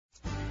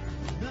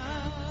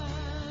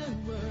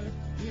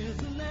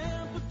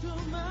to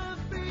my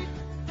feet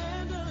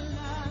and a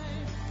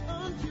light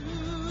unto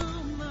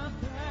my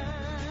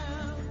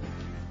path.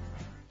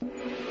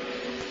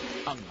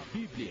 Ang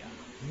Biblia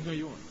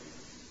ngayon.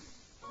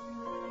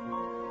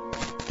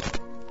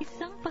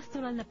 Isang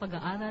pastoral na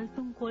pag-aaral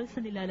tungkol sa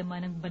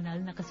nilalaman ng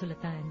banal na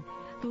kasulatan,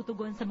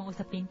 tutugon sa mga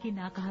usaping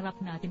kinakaharap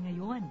natin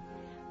ngayon.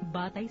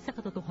 Batay sa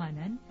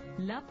katotohanan,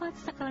 lapat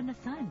sa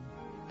karanasan.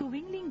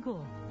 Tuwing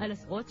Linggo,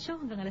 alas 8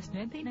 hanggang alas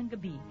 9 ng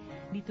gabi,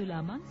 dito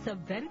lamang sa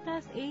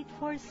Veritas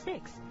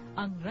 846,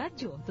 ang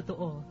radyo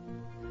totoo.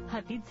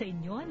 Hatid sa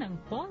inyo ng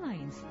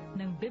Paulines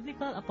ng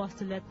Biblical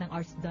Apostolate ng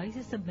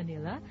Archdiocese of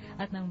Manila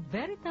at ng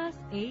Veritas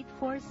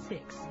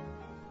 846.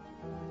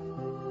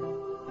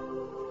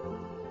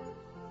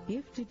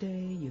 If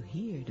today you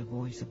hear the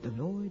voice of the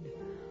Lord,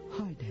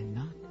 harden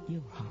not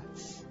your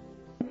hearts.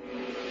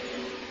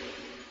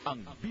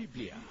 Ang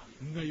Biblia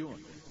ngayon.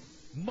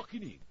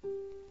 Makinig.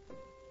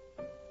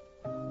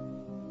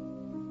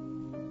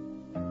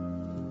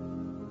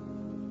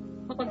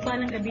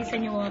 Mapagpalang gabi sa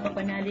inyo mga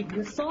kapanalig,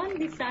 Luzon,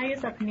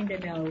 Visayas at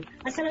Mindanao.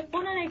 At sa lahat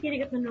po na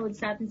nakikinig at nanonood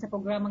sa atin sa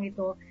programang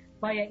ito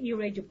via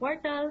e-radio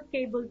portal,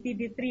 Cable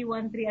TV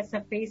 313 at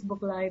sa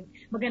Facebook Live.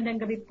 Magandang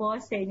gabi po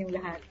sa inyong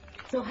lahat.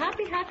 So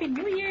Happy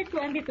New Year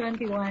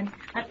 2021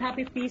 at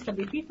Happy Feast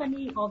of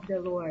Epiphany of the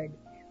Lord.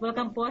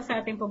 Welcome po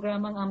sa ating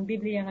programang Ang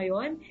Biblia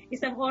Ngayon,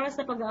 isang oras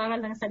na pag-aaral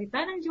ng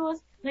salita ng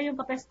Diyos ngayong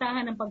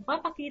kapestahan ng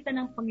pagpapakita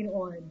ng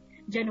Panginoon,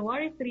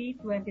 January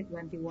 3,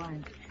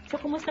 2021. So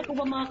kumusta po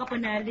ba mga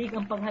kapanalig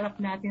ang pagharap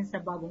natin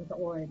sa bagong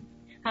taon?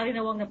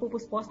 Halinawang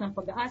napupuspos ng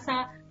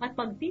pag-aasa at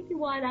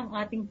pagtitiwala ang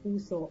ating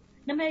puso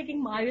na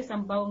magiging maayos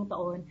ang bagong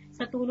taon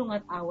sa tulong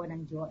at awa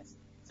ng Diyos.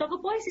 So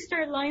ako po ay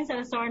Sister Loin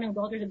Salazar ng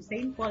Daughters of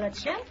St. Paul at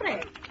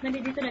syempre,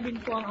 nandito na din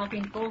po ang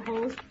aking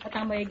co-host at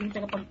ang magiging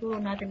tagapagturo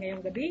natin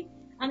ngayong gabi,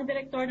 ang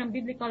Direktor ng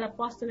Biblical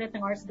Apostolate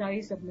ng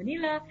Archdiocese of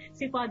Manila,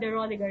 si Father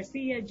Rolly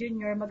Garcia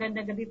Jr.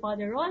 Magandang gabi,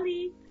 Father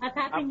Rolly, at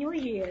Happy New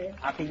Year!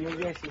 Happy New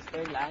Year,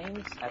 Sister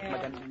Lines, at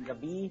magandang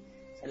gabi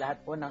sa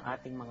lahat po ng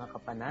ating mga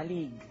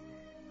kapanalig.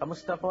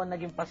 Kamusta po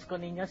naging Pasko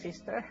ninyo,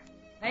 Sister?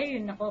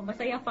 Ayun, ako,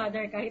 masaya,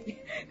 Father, kahit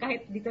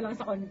dito lang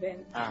sa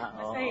convent.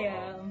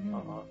 Masaya.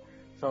 Oo.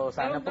 So,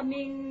 sana po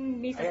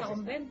kaming misa sa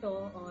kumbento.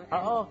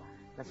 Oo.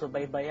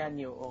 Nasubaybayan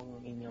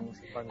yung inyong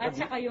sipag. At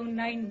saka yung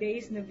 9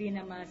 days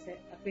Novena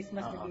Masses,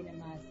 Christmas Novena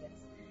Masses.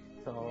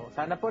 So,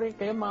 sana po rin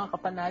kayo mga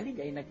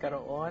kapanalig ay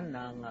nagkaroon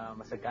ng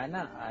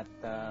masagana at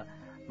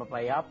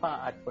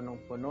mapayapa at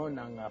punong-puno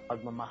ng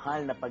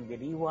pagmamahal na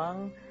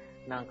pagdiriwang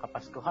ng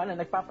Kapaskuhan na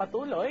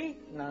nagpapatuloy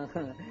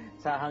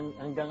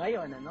hanggang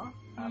ngayon,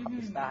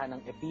 kapistahan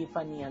ng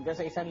Epiphany hanggang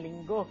sa isang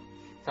linggo.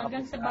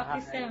 Hanggang sa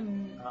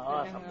baptism.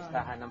 Sa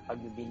kapistahan ng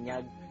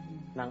pagbibinyag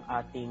ng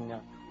ating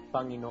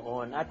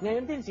Panginoon. At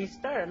ngayon din,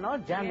 Sister,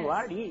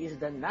 January is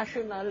the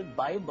National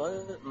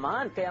Bible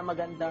Month. Kaya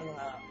magandang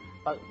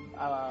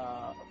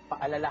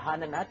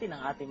paalalahanan natin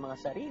ang ating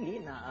mga sarili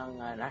na ang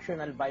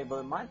National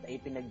Bible Month ay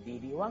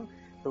pinagdiriwang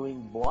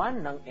tuwing buwan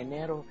ng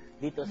Enero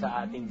dito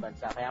sa ating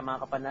bansa. Kaya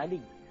mga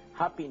kapanalig,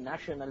 Happy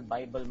National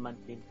Bible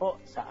Month din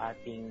po sa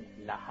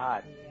ating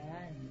lahat.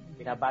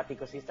 Binabati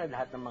ko, Sister,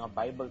 lahat ng mga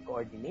Bible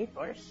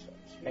coordinators,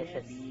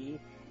 especially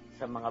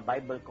sa mga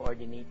Bible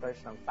coordinators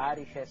ng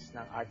parishes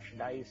ng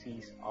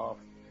Archdiocese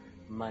of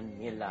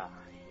Manila.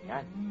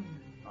 Yan.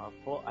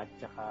 Opo, at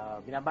saka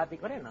binabati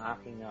ko rin ang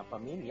aking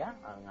pamilya,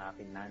 ang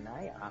aking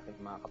nanay, ang aking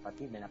mga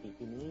kapatid na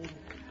nakikinig,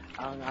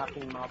 ang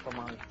aking mga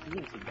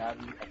pamangkin, si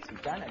Gabi at si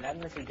Jana. Lalo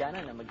na si Jana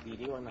na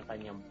magdiriwang ng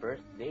kanyang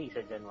birthday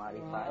sa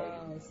January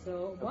 5.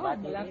 So,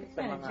 malapit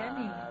sa mga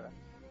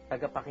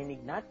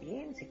tagapakinig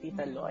natin, si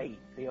Tita Loy,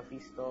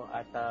 Teofisto,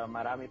 at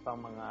marami pang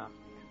mga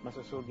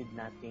masusugid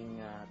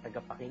nating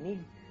tagapakinig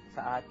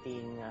sa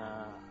ating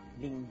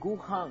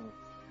lingguhang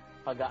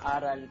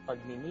pag-aaral,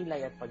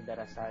 pagninilay at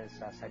pagdarasal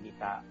sa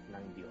salita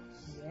ng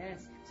Diyos.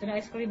 Yes. So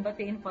nais ko rin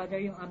batiin,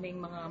 Father, yung aming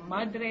mga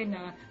madre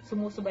na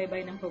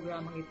sumusubaybay ng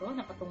programang ito,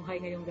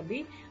 nakatunghay ngayong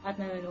gabi at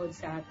nanonood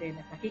sa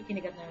atin at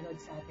nakikinig at nanonood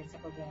sa atin sa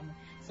programa.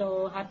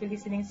 So happy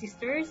listening,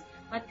 sisters,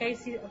 at kay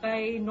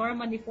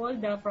Norma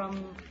Nifolda from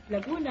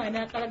Laguna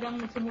na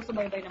talagang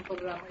sumusubaybay ng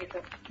programang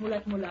ito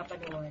mula't mula pa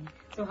noon.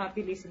 So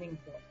happy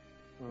listening po.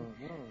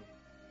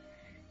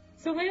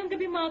 So ngayong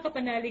gabi mga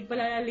kapanalig,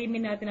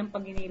 palalamin natin ang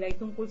pagninilay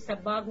tungkol sa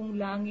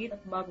bagong langit at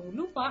bagong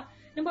lupa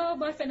na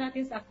mababasa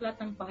natin sa Aklat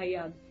ng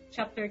Pahayag,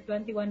 chapter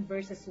 21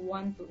 verses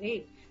 1 to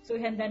 8. So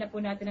ihanda na po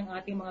natin ang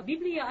ating mga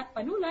Biblia at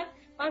panulat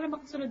para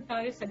makasunod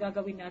tayo sa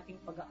gagawin nating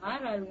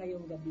pag-aaral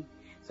ngayong gabi.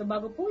 So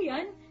bago po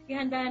yan,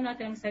 ihanda na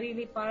natin ang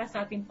sarili para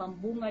sa ating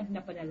pambungad na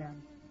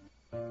panalangin.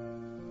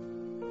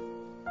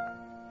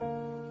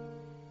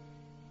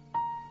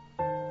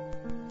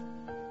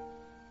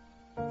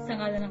 Sa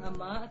ngalan ng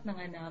Ama at ng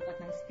Anak at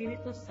ng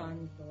Espiritu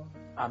Santo.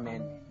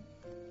 Amen.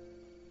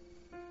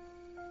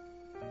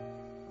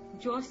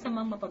 Diyos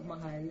samang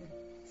mapagmahal,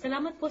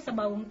 salamat po sa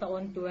bagong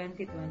taon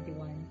 2021.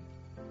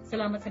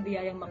 Salamat sa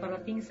biyayang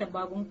makarating sa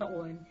bagong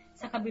taon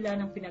sa kabila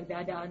ng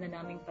pinagdadaanan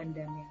naming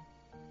pandemya.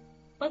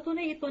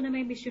 Patunay ito na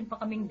may misyon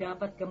pa kaming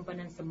dapat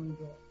gampanan sa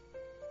mundo.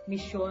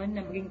 misyon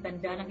na maging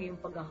tanda ng iyong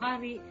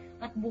paghahari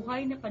at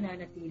buhay na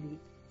pananatili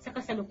sa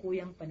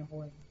kasalukuyang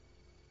panahon.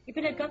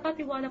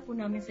 Ipinagkakatiwala po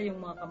namin sa iyong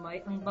mga kamay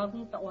ang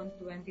bagong taon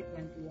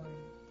 2021.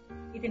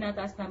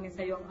 Itinataas namin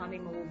sa iyo ang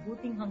aming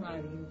mabubuting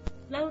hangarin,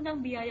 lalo ng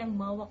biyayang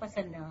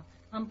mawakasan na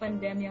ang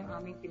pandemyang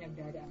aming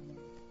pinagdadaanan.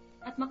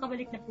 At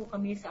makabalik na po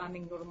kami sa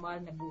aming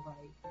normal na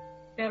buhay.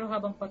 Pero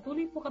habang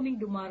patuloy po kaming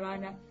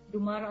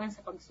dumaraan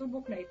sa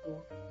pagsubok na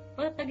ito,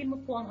 patatagin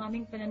mo po ang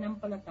aming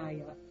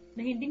pananampalataya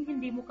na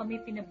hindi mo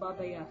kami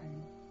pinababayaan.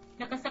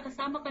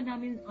 Nakasakasama ka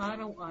namin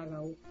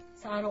araw-araw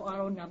sa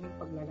araw-araw naming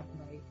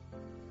paglalakbay.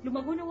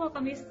 Lumago nawa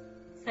kami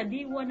sa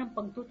diwa ng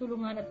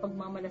pagtutulungan at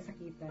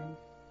pagmamalasakitan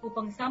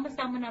upang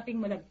sama-sama nating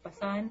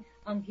malagpasan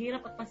ang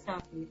hirap at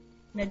pasakit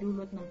na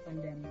dulot ng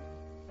pandemya.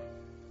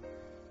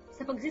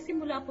 Sa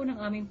pagsisimula po ng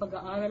aming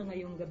pag-aaral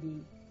ngayong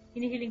gabi,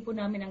 hinihiling po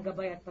namin ang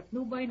gabay at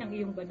patnubay ng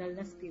iyong banal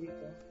na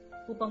spirito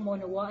upang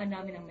maunawaan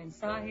namin ang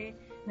mensahe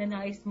na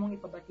nais mong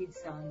ipabatid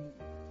sa amin.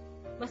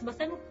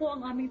 Basbasan mo po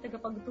ang aming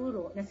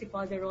tagapagturo na si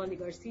Father Rolly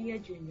Garcia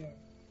Jr.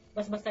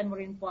 Basbasan mo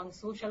rin po ang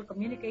Social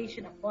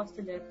Communication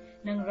Apostolate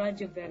ng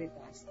Radio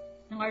Veritas,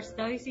 ng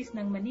Archdiocese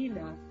ng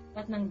Manila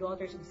at ng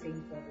Daughters of St.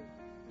 Paul.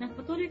 Nang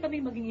patuloy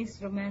kaming maging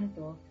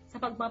instrumento sa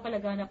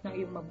pagpapalaganap ng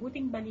iyong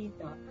mabuting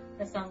balita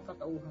sa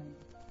sangkatauhan.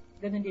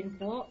 Ganon din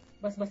po,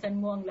 basbasan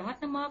mo ang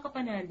lahat ng mga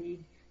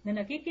kapanalig na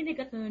nakikinig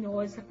at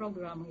nanonood sa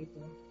programang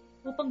ito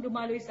upang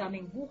dumaloy sa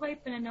aming buhay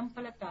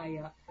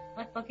pananampalataya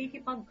at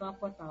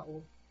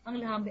pakikipagkapwa-tao ang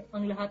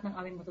lahat ng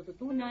aming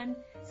matututunan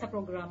sa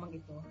programang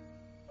ito.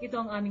 Ito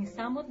ang aming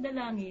samot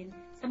dalangin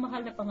sa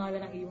mahal na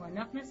pangalan ng iyong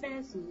anak na si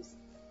Jesus.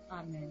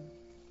 Amen.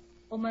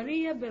 O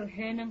Maria,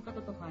 Birhen ng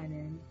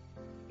Katotohanan,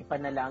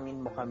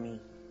 Ipanalangin mo kami.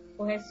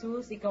 O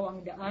Jesus, ikaw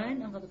ang daan,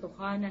 ang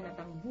katotohanan at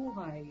ang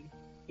buhay.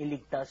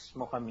 Iligtas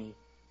mo kami.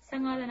 Sa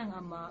ngalan ng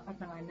Ama at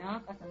ng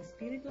Anak at ng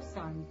Espiritu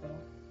Santo.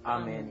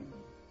 Amen.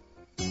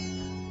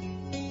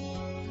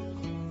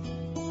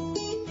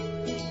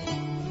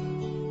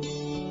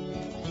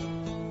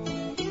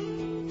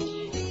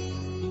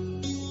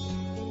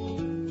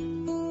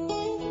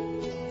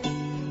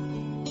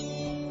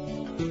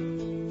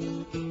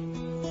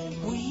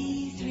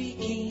 We three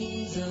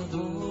kings of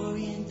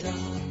Orient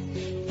are,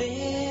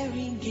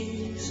 bearing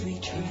gifts we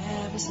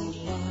traverse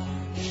afar,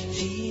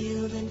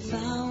 field and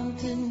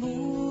fountain,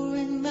 moor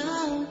and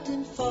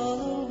mountain,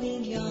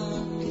 following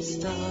yonder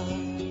star.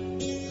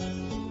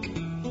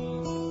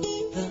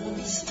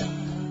 The star.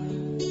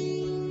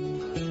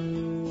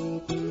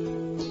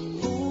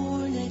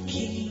 Born a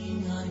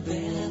king on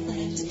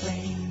Bethlehem's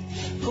plain,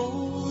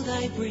 gold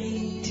I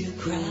bring to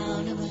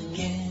crown him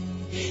again.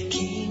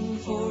 King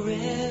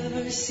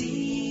forever,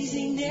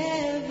 ceasing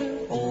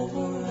never,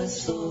 over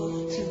us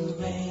all to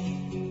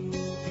reign.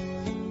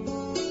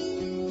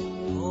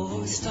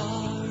 Oh,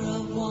 star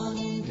of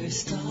wonder,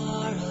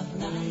 star of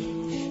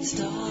night,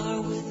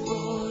 star with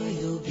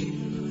royal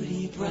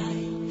beauty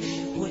bright,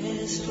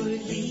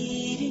 westward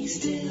leading,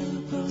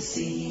 still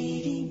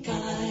proceeding,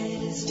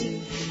 guide us to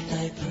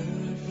thy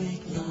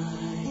perfect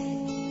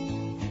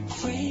light.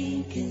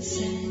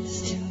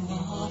 Frankincense to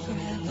offer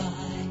have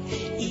I,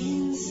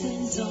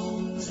 incense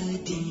owns the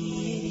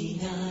deity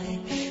nigh,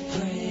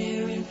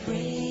 prayer and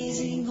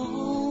praising,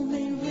 all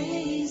men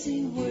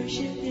raising,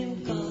 worship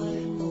him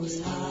God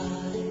most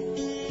high.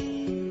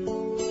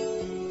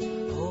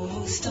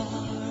 Oh,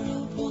 star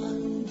of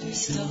wonder,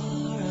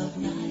 star of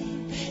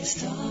night,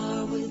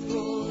 star with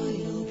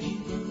royal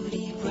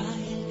beauty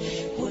bright,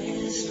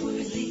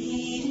 westward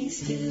leading,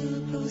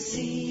 still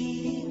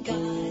proceeding,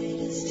 guide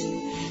us to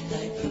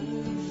thy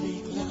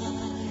perfect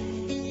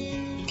light.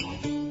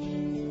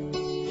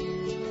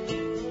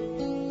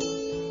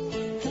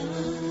 Thy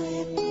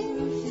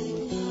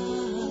perfect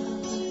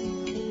light.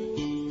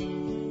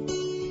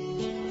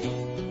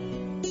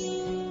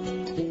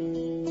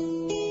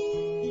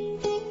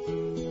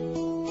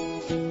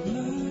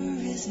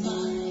 Myrrh is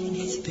mine,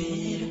 its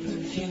bitter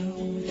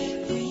perfume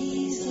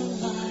breathes the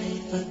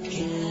life of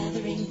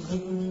gathering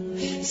gloom.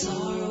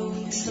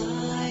 Sorrowing,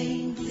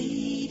 sighing,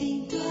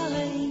 bleeding,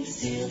 dying,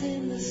 still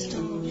in the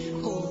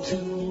storm cold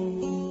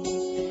tomb.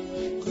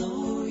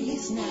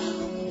 Glorious now,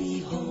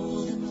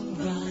 behold him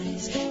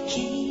arise,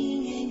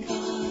 King and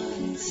God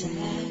in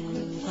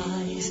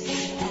sacrifice.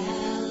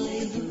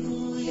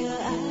 Alleluia,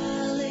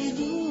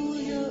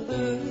 alleluia,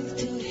 earth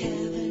to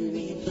heaven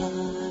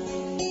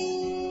replies.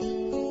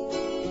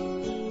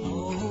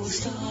 Oh,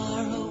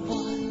 star of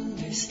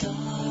wonder,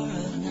 star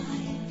of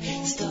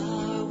night,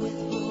 star with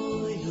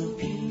royal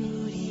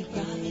beauty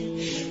bright,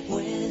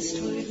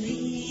 westward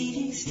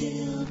leading,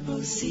 still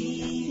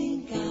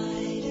proceeding,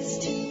 guide us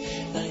to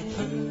thy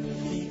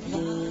perfect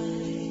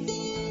light.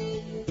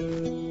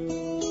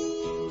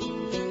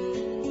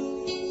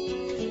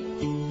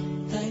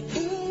 Thy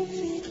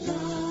perfect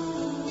light.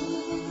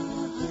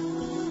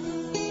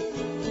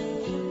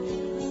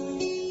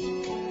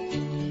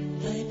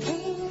 Thy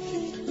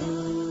perfect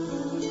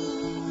light.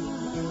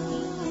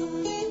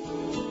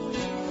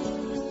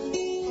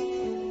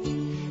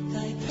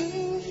 Thy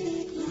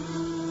perfect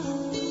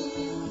light.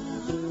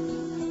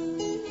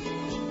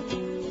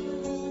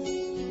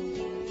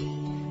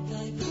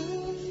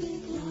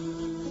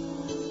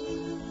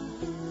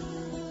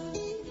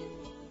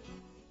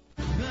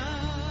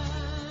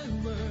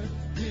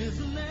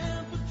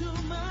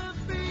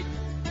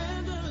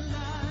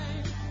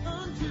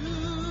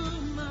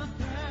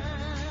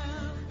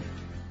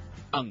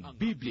 Ang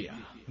Biblia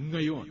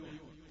ngayon.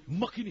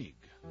 Makinig.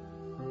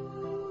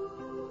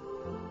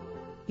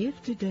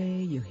 If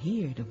today you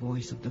hear the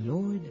voice of the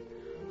Lord,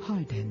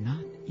 harden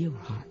not your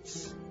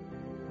hearts.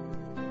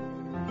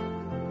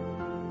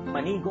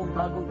 Manigong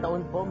bagong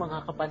taon po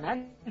mga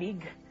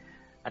kapanalig.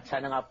 At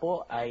sana nga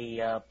po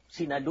ay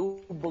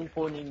sinalubong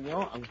po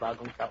ninyo ang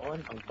bagong taon,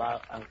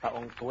 ang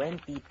taong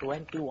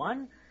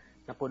 2021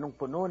 na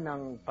punong-puno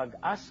ng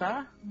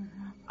pag-asa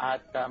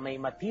at may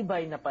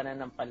matibay na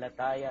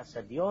pananampalataya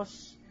sa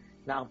Diyos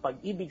na ang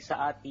pag-ibig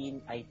sa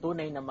atin ay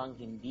tunay namang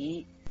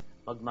hindi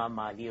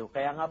magmamaliw.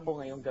 Kaya nga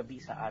po ngayong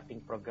gabi sa ating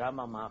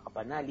programa mga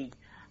kapanalig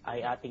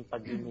ay ating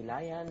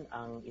pagninilayan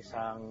ang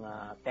isang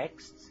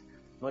text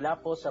mula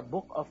po sa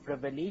Book of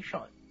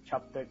Revelation,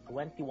 chapter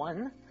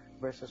 21,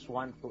 verses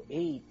 1 to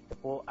 8. Ito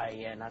po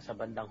ay nasa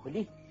bandang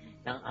huli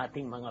ng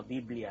ating mga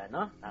Biblia,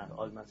 no?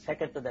 Almost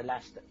second to the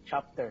last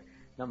chapter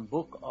ng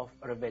Book of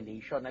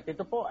Revelation. At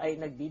ito po ay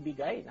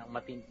nagbibigay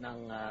ng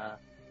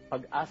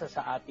pag-asa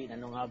sa atin.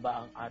 Ano nga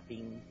ba ang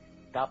ating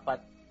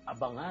dapat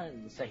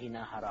abangan sa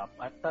hinaharap?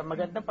 At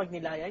magandang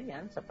pagnilayan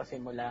yan sa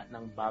pasimula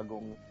ng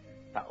bagong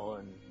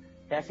taon.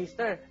 Kaya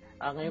sister,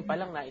 ngayon pa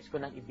lang nais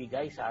ko nang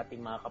ibigay sa ating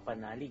mga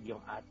kapanalig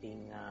yung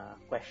ating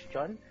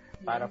question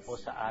para po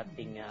sa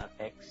ating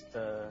text.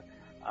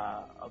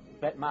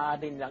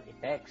 Maaari nilang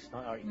i-text,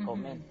 no, or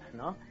i-comment,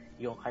 no,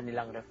 yung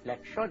kanilang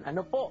reflection.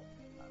 Ano po,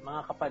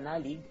 mga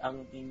kapanalig,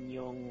 ang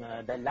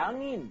inyong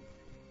dalangin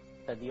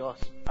sa Diyos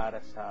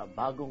para sa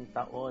bagong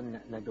taon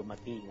na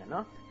dumating,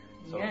 ano?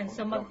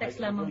 So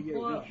mag-text lamang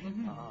po.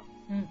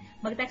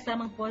 Mag-text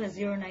lamang po sa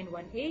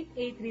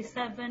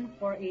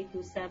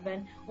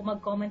 0918-837-4827 o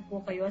mag-comment po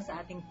kayo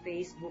sa ating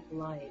Facebook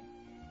Live.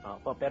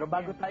 Pero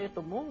bago tayo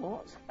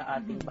tumungo sa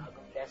ating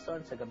bagong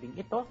lesson sa gabing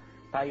ito,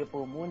 tayo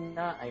po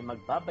muna ay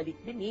magbabalik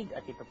dinig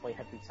at ito po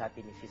ay hatid sa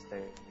atin ni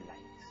Sister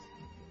Lights.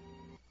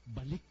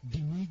 Balik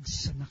dinig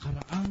sa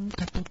nakaraang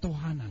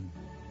katotohanan.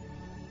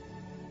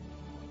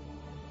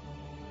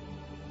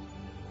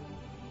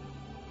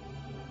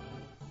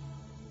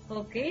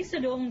 Okay, so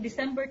noong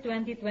December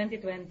 20,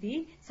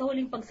 2020, sa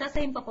huling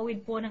pagsasahing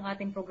papawid po ng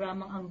ating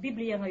programang Ang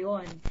Biblia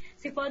Ngayon,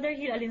 si Father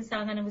Hill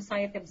Alinsangan ng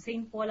Society of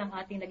St. Paul ang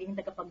ating naging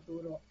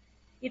tagapagturo.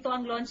 Ito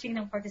ang launching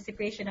ng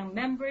participation ng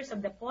members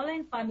of the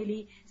Pauline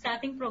family sa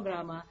ating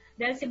programa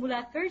dahil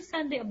simula 3rd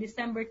Sunday of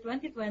December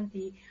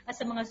 2020 at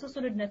sa mga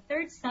susunod na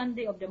 3rd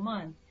Sunday of the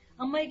month,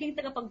 ang magiging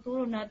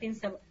tagapagturo natin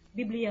sa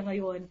Biblia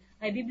Ngayon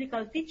ay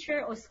biblical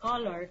teacher o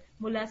scholar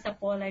mula sa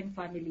Pauline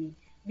family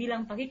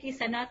bilang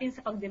pakikisa natin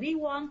sa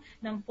pagdiriwang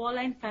ng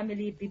Pauline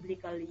Family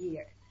Biblical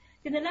Year.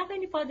 Tinalakay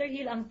ni Father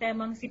Hill ang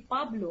temang si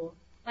Pablo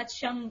at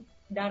siyang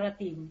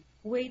darating,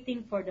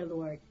 waiting for the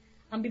Lord.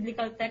 Ang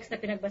biblical text na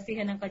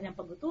pinagbasihan ng kanyang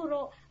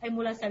pagtuturo ay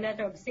mula sa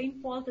letter of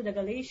St. Paul to the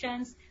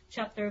Galatians,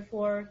 chapter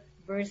 4,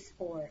 verse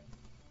 4.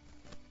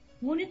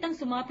 Ngunit ang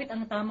sumapit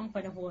ang tamang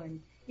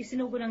panahon,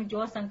 isinugo ng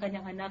Diyos ang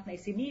kanyang anak na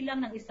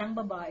isinilang ng isang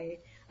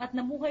babae at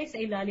namuhay sa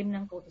ilalim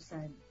ng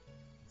kautusan.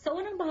 Sa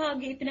unang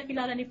bahagi,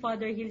 ipinakilala ni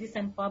Father Hill si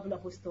San Pablo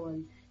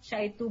Apostol.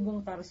 Siya ay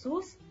tubong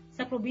Tarsus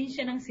sa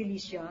probinsya ng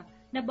Cilicia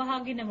na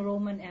bahagi ng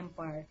Roman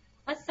Empire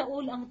at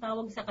Saul ang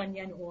tawag sa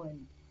kanya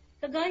noon.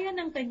 Kagaya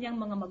ng kanyang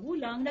mga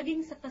magulang,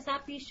 naging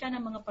kasapi siya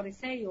ng mga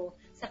Pariseo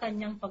sa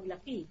kanyang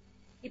paglaki.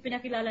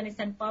 Ipinakilala ni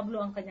San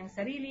Pablo ang kanyang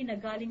sarili na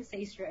galing sa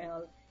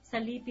Israel, sa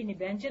lipi ni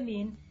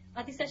Benjamin,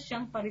 at isa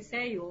siyang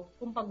Pariseo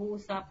kung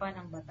pag-uusapan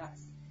ang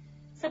batas.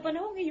 Sa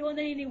panahong iyon,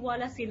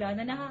 naniniwala sila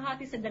na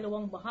nahahati sa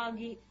dalawang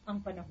bahagi ang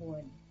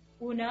panahon.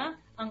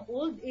 Una, ang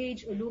Old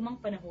Age o lumang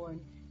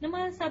panahon, na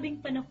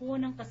masasabing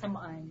panahon ng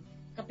kasamaan,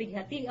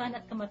 kapighatian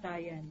at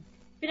kamatayan.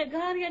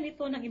 Pinaghaharian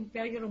ito ng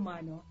Imperyo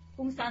Romano,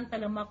 kung saan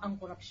talamak ang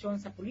korupsyon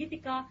sa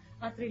politika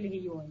at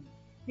relihiyon.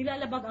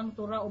 Nilalabag ang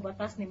Torah o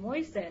batas ni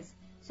Moises,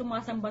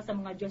 sumasamba sa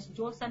mga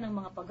Diyos-Diyosan ng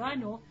mga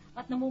pagano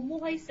at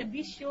namumuhay sa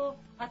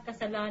bisyo at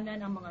kasalanan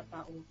ang mga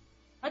tao.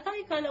 At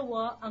ang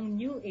ikalawa, ang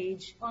New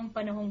Age o ang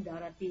panahong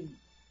darating.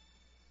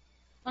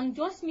 Ang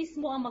Diyos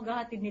mismo ang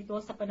maghahatid nito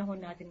sa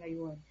panahon natin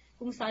ngayon,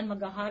 kung saan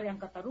maghahari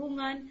ang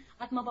katarungan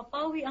at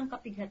mapapawi ang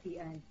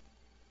kapighatian.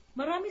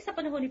 Marami sa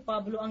panahon ni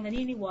Pablo ang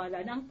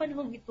naniniwala na ang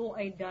panahong ito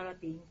ay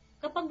darating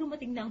kapag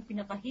dumating na ang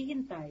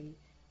pinakahihintay,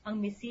 ang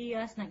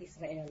Mesiyas ng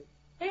Israel.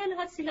 Kaya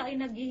lahat sila ay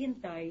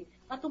naghihintay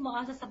at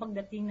umaasa sa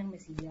pagdating ng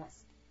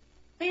Mesiyas.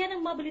 Kaya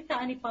nang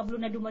mabalitaan ni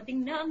Pablo na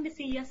dumating na ang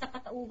Mesiyas sa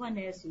katauhan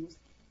ni Jesus,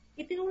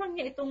 itinurang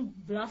niya itong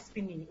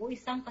blasphemy o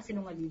isang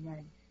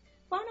kasinungalingan.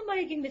 Paano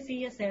magiging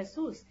Mesiyas si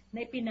Jesus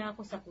na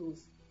ipinako sa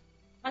krus?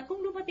 At kung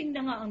dumating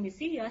na nga ang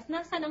Mesiyas,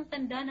 nasaan ang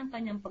tanda ng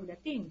kanyang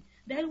pagdating?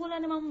 Dahil wala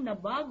namang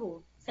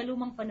nabago sa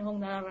lumang panahong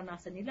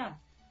nararanasan nila.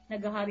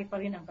 Naghahari pa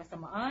rin ang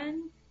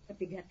kasamaan,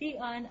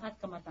 kapighatian at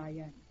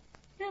kamatayan.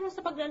 Pero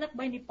sa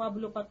paglalakbay ni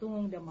Pablo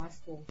patungong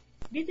Damasco,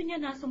 dito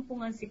niya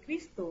nasumpungan si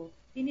Kristo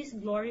in His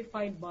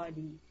glorified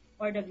body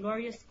or the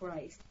glorious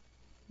Christ.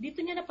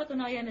 Dito niya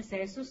napatunayan na si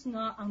Jesus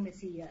nga ang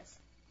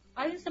Mesiyas.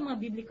 Ayon sa mga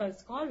biblical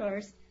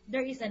scholars,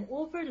 there is an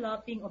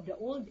overlapping of the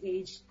old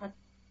age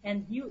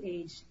and new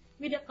age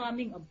with the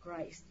coming of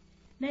Christ.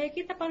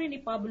 Nakikita pa rin ni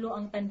Pablo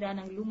ang tanda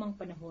ng lumang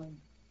panahon.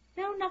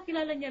 Pero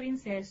nakilala niya rin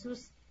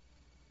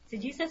si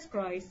Jesus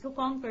Christ who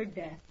conquered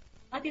death.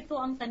 At ito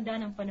ang tanda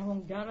ng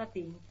panahong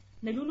darating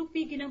na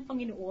lulupigin ng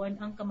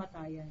Panginoon ang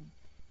kamatayan.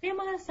 Kaya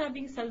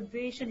masasabing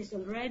salvation is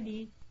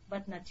already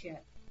but not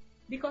yet.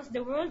 Because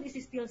the world is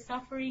still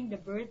suffering the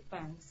birth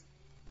pangs,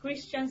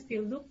 Christians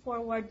still look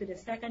forward to the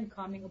second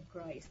coming of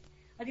Christ.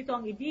 At ito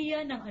ang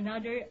ideya ng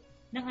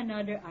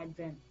another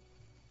Advent.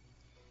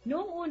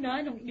 Noong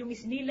una, nung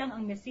isinilang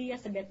ang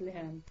Mesiyas sa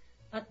Bethlehem,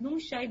 at nung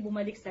siya'y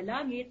bumalik sa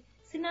langit,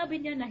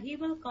 sinabi niya na He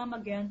will come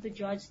again to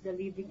judge the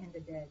living and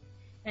the dead.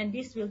 And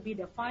this will be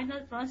the final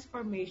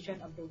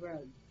transformation of the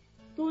world.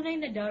 Tunay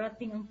na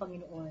darating ang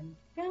Panginoon,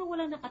 pero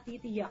walang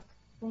nakatitiyak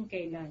kung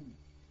kailan.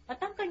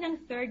 At ang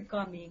kanyang third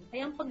coming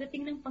ay ang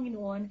pagdating ng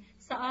Panginoon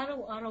sa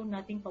araw-araw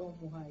nating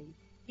pamumuhay.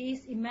 He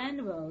is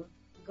Emmanuel,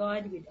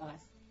 God with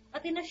us.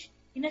 At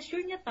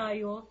inassure niya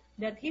tayo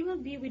that He will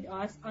be with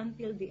us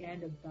until the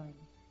end of time.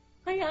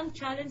 Kaya ang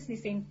challenge ni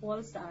St.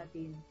 Paul sa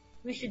atin,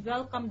 we should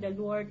welcome the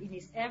Lord in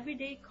His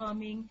everyday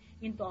coming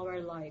into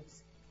our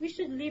lives. We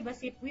should live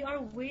as if we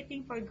are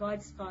waiting for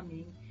God's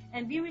coming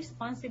and be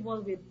responsible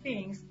with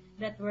things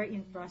that were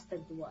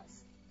entrusted to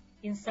us.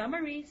 In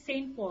summary,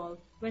 St. Paul,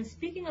 when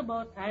speaking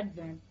about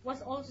Advent,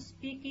 was also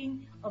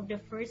speaking of the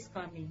first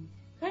coming.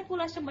 Kahit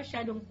wala siya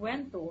masyadong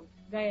kwento,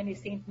 gaya ni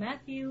St.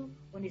 Matthew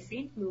o ni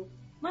St. Luke,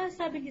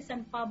 masasabing si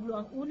San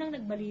Pablo ang unang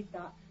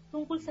nagbalita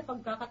tungkol sa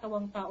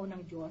pagkakatawang tao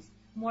ng Diyos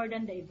more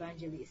than the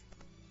evangelist.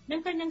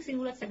 Nang kanyang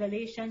sinulat sa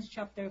Galatians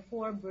chapter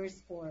 4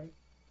 verse 4,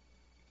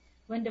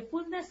 when the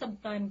fullness of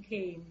time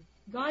came,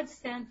 God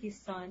sent His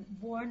Son,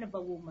 born of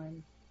a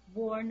woman,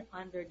 born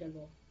under the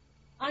law.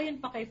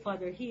 Ayon pa kay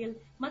Father Hill,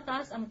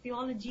 mataas ang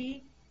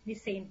theology ni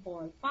St.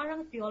 Paul,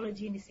 parang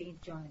theology ni St.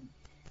 John.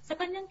 Sa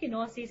kanyang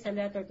kinosi sa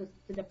letter to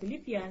the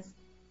Philippians,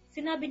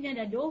 sinabi niya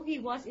na though He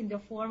was in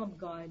the form of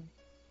God,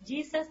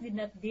 Jesus did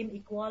not deem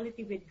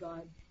equality with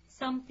God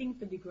something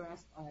to be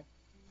grasped at.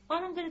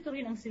 Parang ganito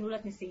rin ang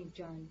sinulat ni St.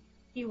 John.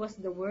 He was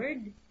the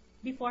Word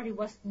before He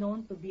was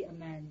known to be a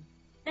man,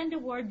 and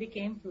the Word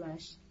became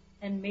flesh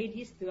and made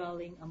His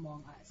dwelling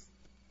among us.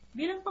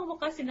 Bilang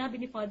pangwakas,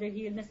 sinabi ni Father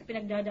Hill na sa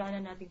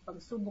pinagdadaanan nating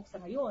pagsubok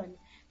sa ngayon,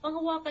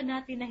 panghawakan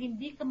natin na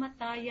hindi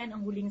kamatayan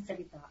ang huling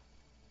salita.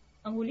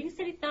 Ang huling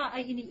salita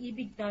ay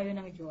iniibig tayo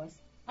ng Diyos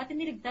at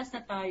iniligtas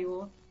na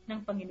tayo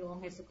ng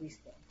Panginoong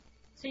Hesukristo.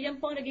 So yan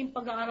po ang naging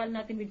pag-aaral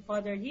natin with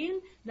Father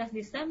Hill last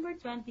December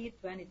 20,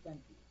 2020.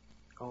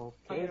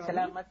 Okay,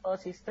 salamat po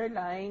Sister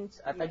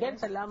Lines. At again,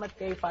 salamat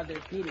kay Father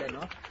Hill.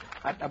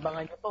 At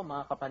abangan niyo po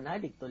mga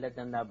kapanalig tulad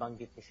ng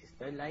nabanggit ni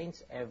Sister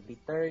Lines, every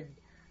third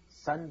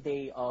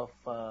Sunday of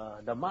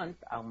the month,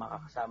 ang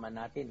makakasama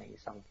natin ay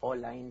isang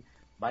Pauline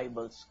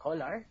Bible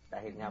Scholar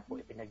dahil nga po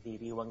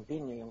ipinagdiriwang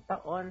din ngayong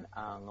taon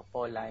ang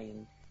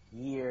Pauline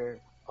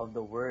Year of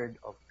the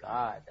Word of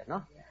God.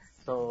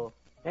 So,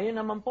 ngayon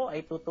naman po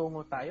ay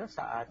tutungo tayo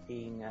sa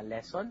ating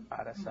lesson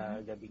para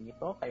sa gabing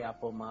ito. Kaya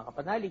po mga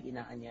kapanalig,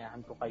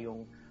 inaanyayahan ko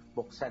kayong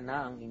buksan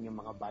na ang inyong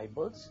mga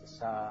Bibles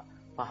sa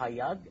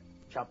Pahayag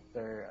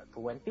chapter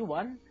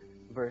 21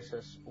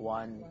 verses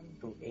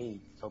 1 to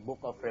 8. So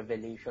Book of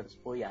Revelations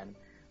po 'yan,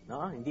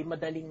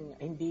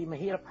 hindi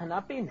mahirap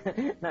hanapin.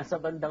 Nasa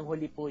bandang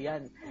huli po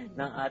 'yan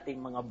ng ating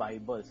mga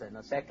Bibles,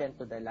 second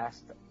to the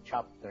last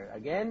chapter.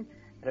 Again,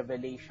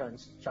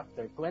 Revelations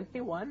chapter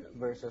 21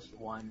 verses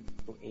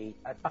 1 to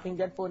 8. At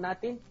pakinggan po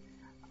natin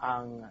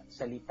ang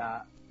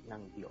salita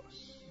ng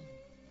Diyos.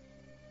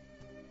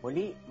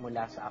 Muli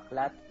mula sa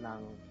aklat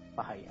ng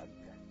Pahayag.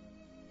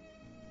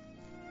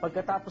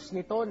 Pagkatapos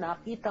nito,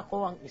 nakita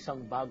ko ang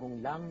isang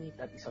bagong langit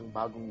at isang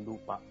bagong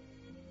lupa.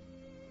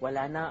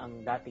 Wala na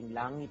ang dating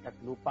langit at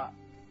lupa.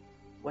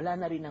 Wala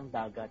na rin ang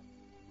dagat.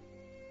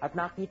 At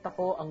nakita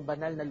ko ang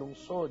banal na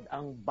lungsod,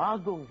 ang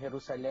bagong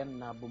Jerusalem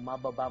na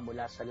bumababa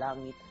mula sa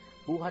langit,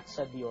 buhat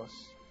sa Diyos,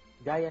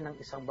 gaya ng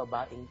isang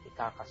babaeng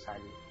ikakasal.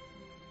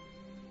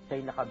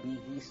 Siya'y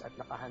nakabihis at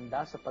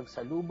nakahanda sa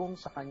pagsalubong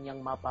sa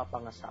kanyang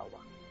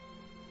mapapangasawa.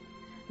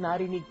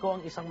 Narinig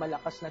ko ang isang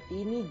malakas na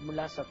tinig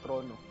mula sa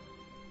trono.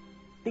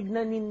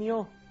 Tignan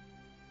ninyo,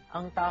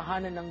 ang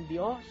tahanan ng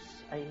Diyos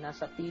ay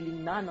nasa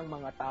piling na ng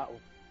mga tao.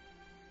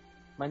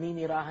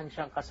 Maninirahan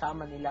siyang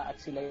kasama nila at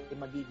sila ay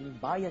magiging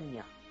bayan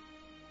niya.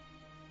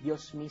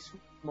 Diyos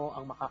mismo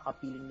ang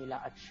makakapiling nila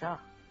at siya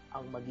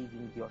ang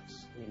magiging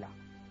Diyos nila.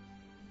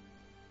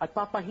 At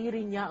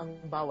papahirin niya ang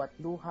bawat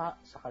luha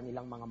sa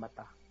kanilang mga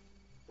mata.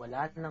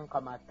 Wala nang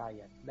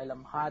kamatayan,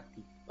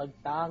 dalamhati,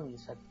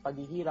 pagtangis at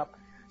paghihirap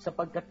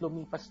sapagkat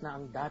lumipas na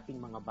ang dating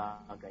mga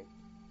bagay.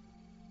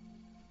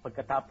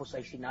 Pagkatapos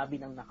ay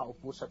sinabi ng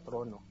nakaupo sa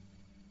trono,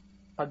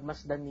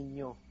 pagmasdan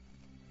ninyo,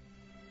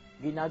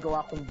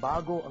 ginagawa kong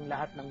bago ang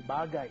lahat ng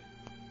bagay.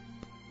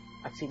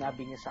 At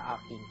sinabi niya sa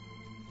akin,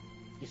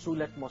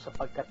 isulat mo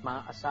sapagkat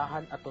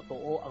maaasahan at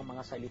totoo ang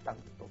mga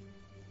salitang ito.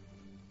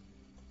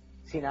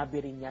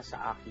 Sinabi rin niya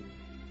sa akin,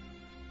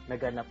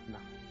 naganap na.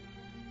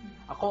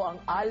 Ako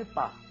ang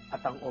Alpha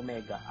at ang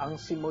Omega,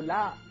 ang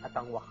simula at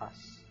ang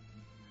wakas.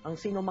 Ang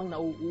sinumang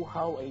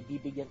nauuhaw ay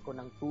bibigyan ko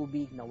ng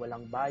tubig na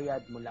walang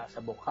bayad mula sa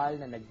bukal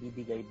na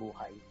nagbibigay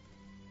buhay.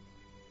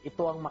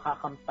 ito ang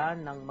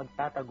makakamtan ng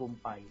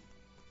magtatagumpay.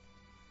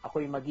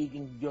 Ako'y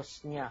magiging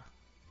Diyos niya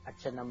at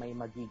siya na may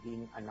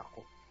magiging anak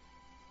ko.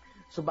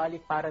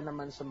 Subalit para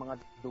naman sa mga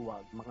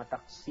duwag, mga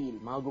taksil,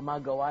 mga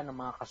gumagawa ng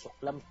mga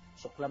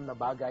kasuklam na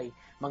bagay,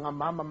 mga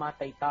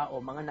mamamatay tao,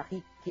 mga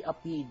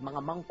nakikiapid, mga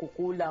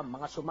mangkukulam,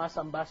 mga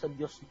sumasamba sa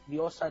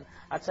Diyosan,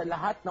 at sa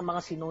lahat ng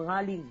mga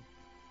sinungaling,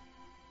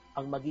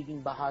 ang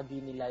magiging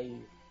bahagi nila ay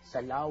sa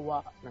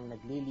lawa ng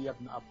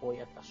nagliliyab na apoy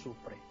at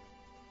asupre.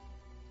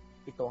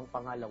 Ito ang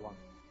pangalawang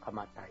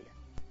kamatayan.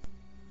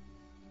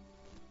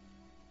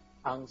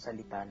 Ang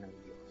salita ng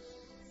Diyos.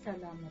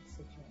 Salamat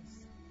sa Diyos.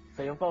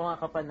 So yung po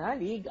mga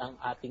kapanalig,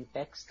 ang ating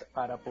text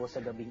para po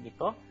sa gabing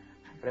ito,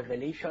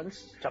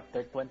 Revelations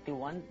chapter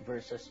 21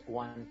 verses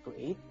 1 to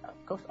 8. Of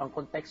course, ang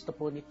konteksto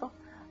po nito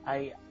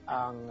ay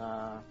ang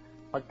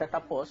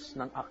pagtatapos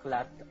ng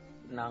aklat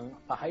ng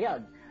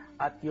pahayag.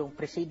 At yung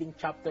preceding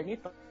chapter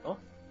nito,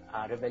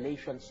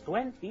 Revelations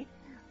 20,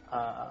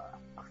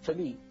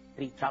 actually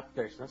 3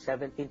 chapters,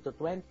 17 to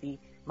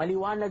 20,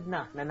 maliwanag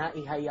na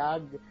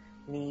naihayag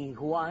ni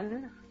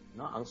Juan,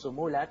 ang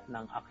sumulat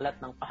ng aklat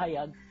ng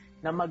pahayag,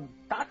 na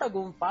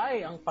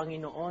magtatagumpay ang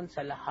Panginoon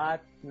sa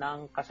lahat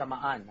ng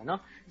kasamaan.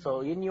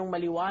 So, yun yung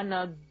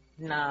maliwanag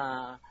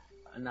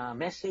na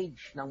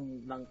message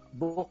ng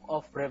Book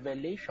of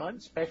Revelation,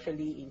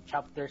 especially in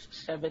chapters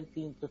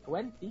 17 to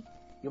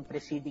 20, yung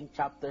preceding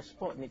chapters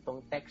po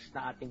nitong text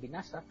na ating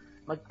binasa,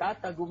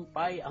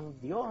 magtatagumpay ang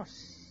Diyos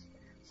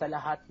sa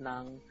lahat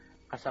ng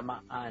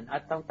kasamaan.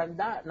 At ang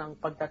tanda ng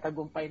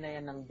pagtatagumpay na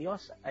yan ng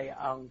Diyos ay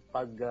ang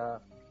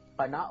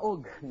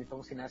panaog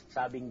nitong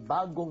sinasabing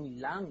bagong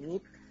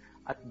langit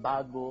at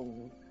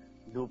bagong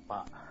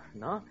lupa,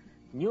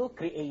 New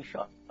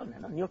creation,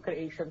 New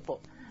creation po.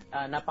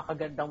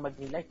 Napakagandang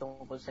magnilay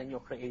tungkol sa new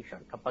creation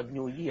kapag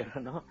New Year,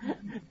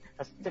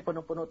 Kasi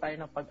puno-puno tayo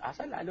ng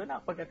pag-asa, lalo na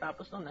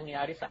pagkatapos nung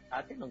nangyari sa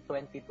atin noong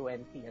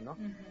 2020,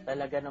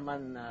 Talaga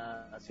naman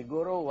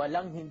siguro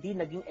walang hindi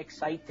naging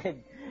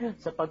excited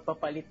sa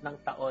pagpapalit ng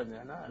taon,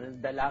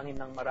 Dalangin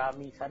ng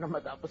marami, sana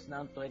matapos na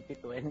ang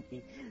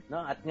 2020,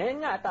 At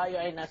ngayon nga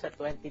tayo ay nasa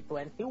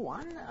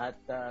 2021 at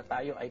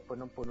tayo ay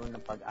punong-puno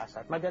ng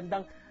pag-asa. At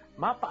magandang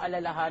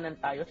mapaalalahanan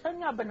tayo,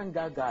 saan nga ba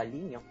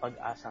nanggagaling yung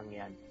pag-asang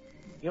yan?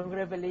 Yung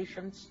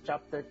Revelations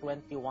chapter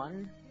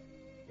 21,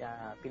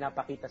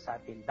 pinapakita sa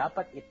atin,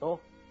 dapat ito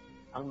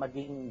ang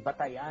maging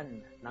batayan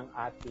ng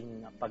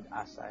ating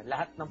pag-asa.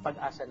 Lahat ng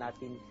pag-asa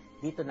natin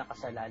dito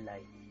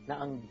nakasalalay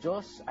na ang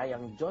Diyos ay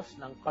ang Diyos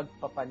ng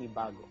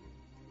pagpapanibago.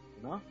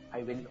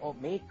 I will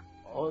make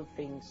all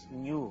things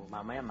new.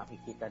 Mamaya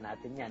makikita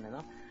natin yan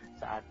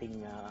sa ating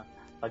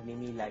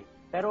pagninilay.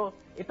 Pero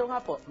ito nga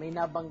po, may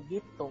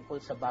nabanggit tungkol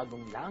sa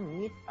bagong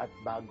langit at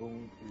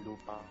bagong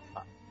lupa.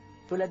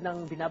 Tulad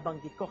ng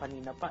binabanggit ko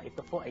kanina pa,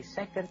 ito po ay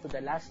second to the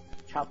last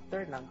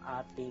chapter ng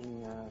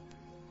ating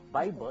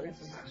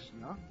Bibles.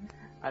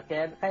 At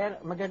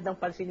kaya magandang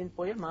pansinin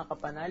po yun, mga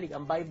kapanalig.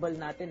 Ang Bible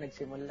natin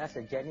nagsimula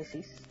sa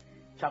Genesis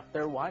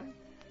chapter 1.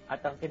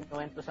 At ang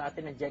kinuwento sa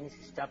atin ng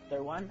Genesis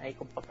chapter 1 ay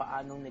kung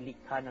papaanong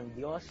nilikha ng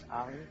Diyos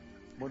ang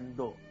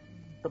mundo.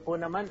 Ito po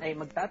naman ay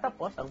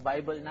magtatapos, ang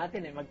Bible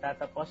natin ay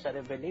magtatapos sa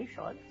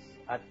Revelations.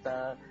 At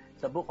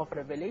sa Book of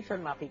Revelation,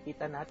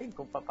 makikita natin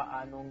kung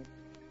papaanong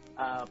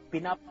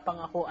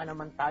pinapangakuan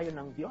naman tayo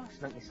ng Diyos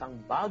ng isang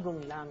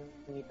bagong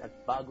langit at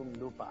bagong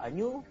lupa, a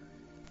new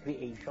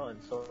creation.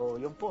 So,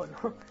 yun po,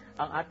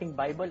 ang ating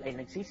Bible ay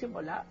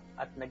nagsisimula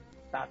at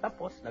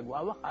nagtatapos,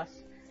 nagwawakas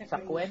sa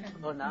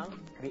kwento ng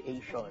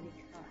creation.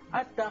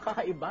 At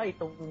kakaiba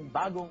itong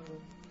bagong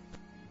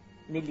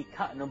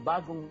nilikha,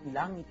 bagong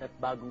langit at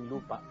bagong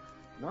lupa,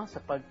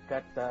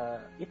 sapagkat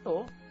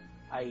ito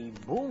ay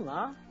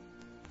bunga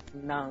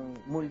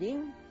ng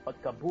muling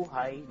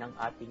pagkabuhay ng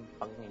ating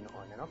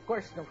Panginoon. Of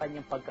course, ng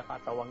kanyang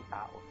pagkakatawang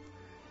tao.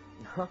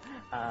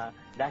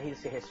 Dahil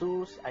si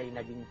Jesus ay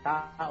naging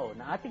tao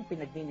na ating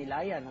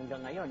pinagninilayan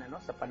hanggang ngayon,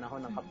 sa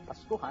panahon ng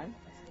Kapaskuhan,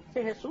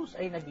 si Jesus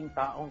ay naging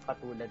taong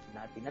katulad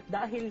natin. At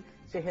dahil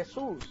si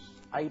Jesus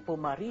ay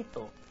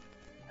pumarito,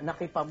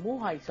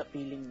 nakipamuhay sa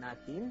piling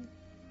natin,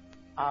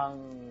 ang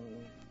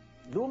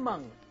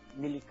lumang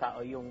nilikha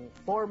o yung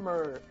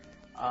former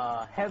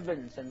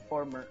heavens and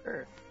former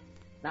earth,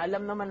 na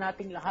alam naman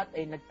nating lahat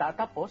ay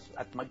nagtatapos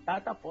at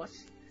magtatapos,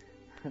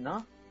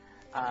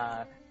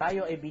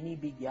 tayo ay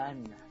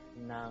binibigyan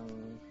ng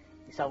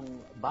isang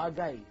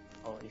bagay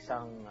o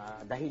isang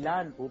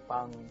dahilan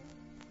upang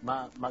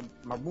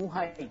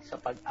mamuhay sa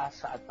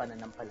pag-asa at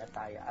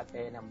pananampalataya, at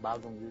ayan ang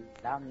bagong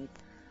langit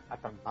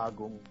at ang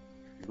bagong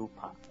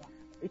lupa.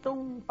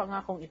 Itong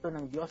pangakong ito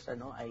ng Diyos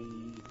ay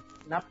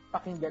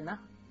napakinggan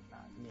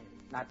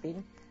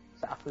natin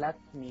sa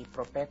aklat ni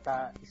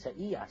Propeta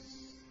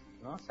Isaías,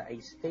 sa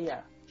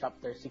Isaiah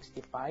chapter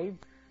 65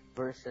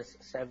 verses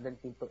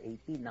 17 to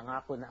 18.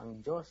 Nangako na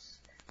ang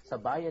Diyos sa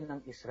bayan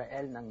ng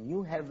Israel ng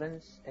new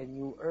heavens and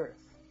new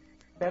earth.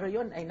 Pero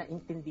yon ay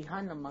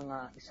naintindihan ng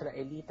mga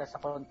Israelita sa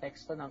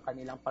konteksto ng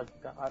kanilang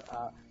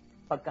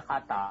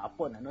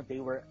pagkakatapon. They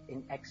were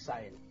in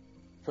exile.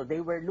 So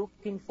they were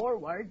looking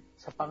forward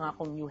sa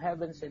pangakong new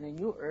heavens and a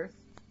new earth,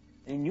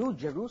 New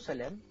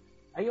Jerusalem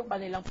ay yung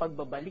kanilang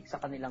pagbabalik sa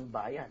kanilang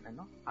bayan,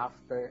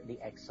 after the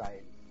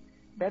exile.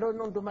 Pero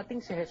nung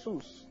dumating si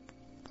Jesus,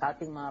 sa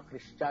ating mga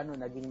Kristiyano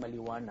naging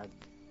maliwanag,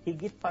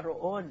 higit pa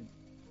roon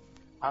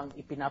ang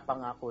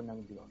ipinapangako ng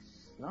Diyos.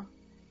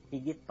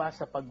 Higit pa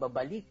sa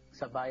pagbabalik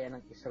sa bayan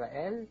ng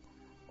Israel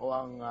o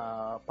ang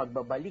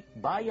pagbabalik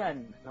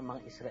bayan ng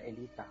mga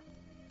Israelita.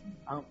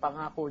 Ang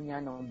pangako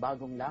niya ng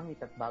bagong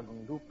langit at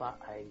bagong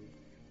lupa ay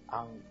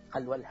ang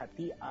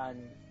kalwalhatian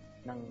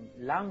ng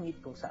langit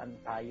kung saan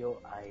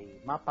tayo ay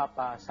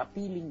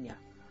mapapasapiling niya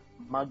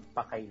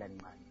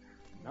magpakailanman.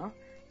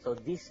 So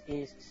this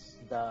is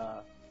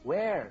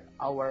where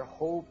our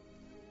hope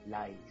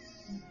lies.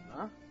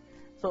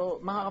 So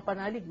mga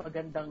kapanalig,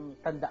 magandang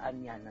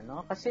tandaan yan.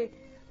 Kasi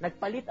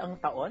nagpalit ang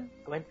taon,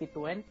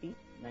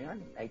 2020,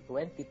 ngayon ay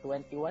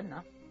 2021 na.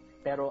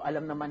 Pero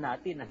alam naman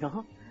natin,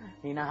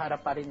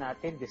 hinaharap pa rin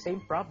natin the same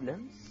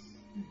problems,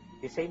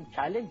 the same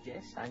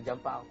challenges.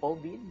 Andyan pa ang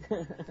COVID,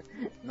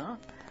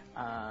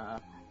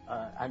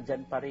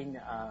 andyan pa rin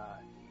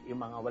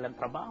yung mga walang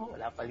trabaho,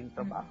 wala pa rin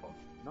trabaho,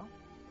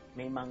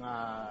 may mga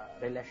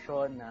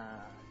relasyon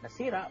na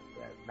nasira,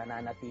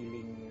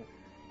 nananatiling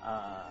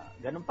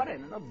ganun pa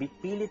rin,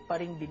 pilit pa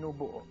rin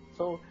binubuo.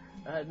 So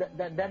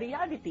the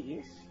reality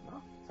is,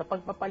 sa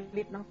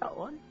pagpapalit ng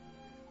taon,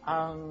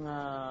 ang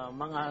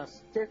mga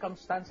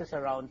circumstances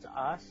around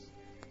us,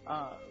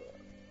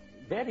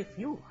 very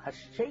few has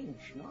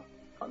changed,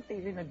 konti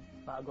rin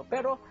nagbago.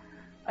 Pero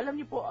alam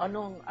niyo po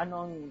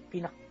anong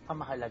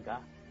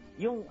pinakamahalaga?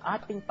 Yung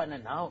ating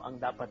pananaw ang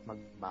dapat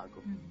magbago,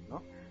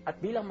 At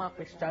bilang mga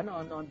Kristiyano,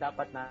 ano ang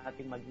dapat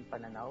nating maging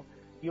pananaw?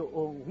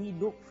 Yung we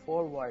look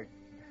forward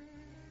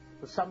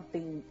to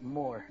something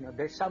more.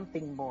 There's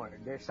something more.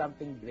 There's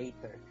something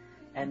greater.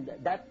 And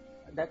that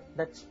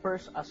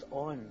spurs us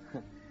on,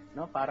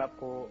 para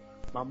po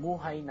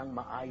mamuhay ng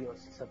maayos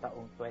sa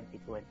taong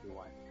 2021.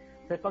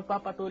 So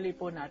pagpapatuloy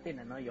po natin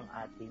yung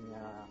ating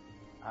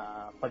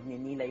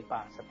pagninilay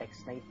pa sa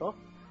text na ito.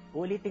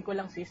 Ulitin ko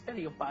lang, sister,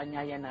 yung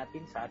paanyaya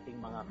natin sa ating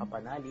mga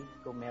kapanalig.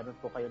 Kung meron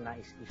po kayo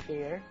nais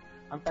i-share,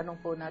 ang tanong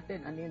po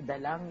natin, ano yung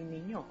dalangin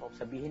ninyo? O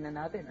sabihin na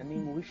natin, ano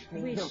yung wish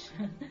ninyo?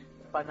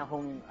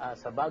 Panahong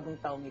sa bagong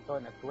taong ito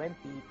na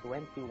 2021,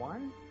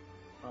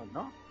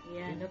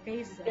 Yan,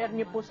 okay. Share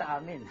niyo po sa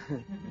amin.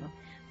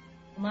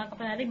 Mga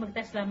kapanalig,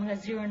 mag-text lang mga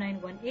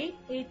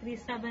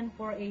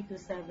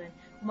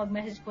 0918-837-4827.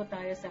 Mag-message po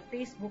tayo sa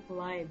Facebook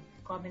Live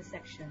comment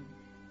section.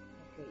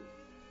 Okay.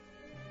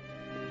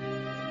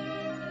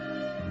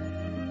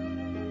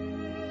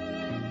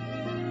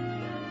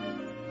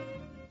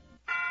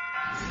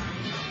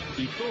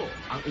 Ito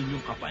ang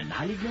inyong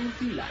kapanalig ng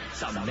pilay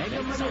sa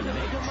Mega Manila.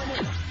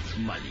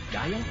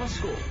 Maligayang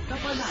Pasko,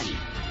 kapanalig.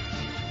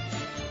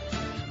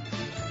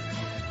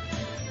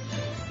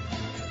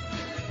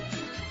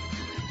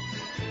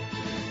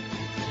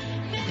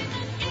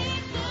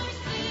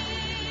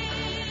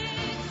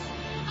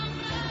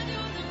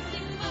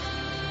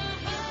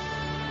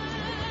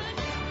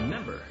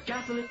 Member,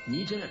 Catholic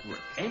Media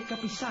Network, and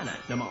kapisanan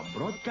ng mga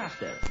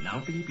broadcaster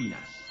ng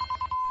Pilipinas.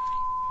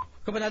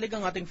 Kapanalig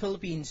ang ating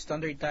Philippine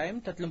Standard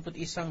Time,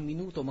 31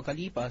 minuto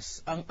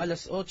makalipas ang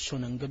alas 8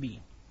 ng gabi.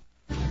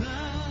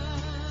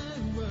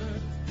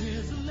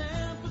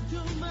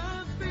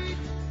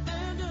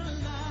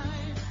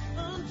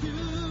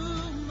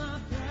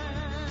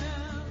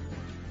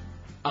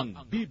 Ang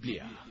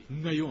Biblia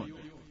ngayon.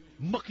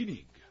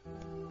 Makinig.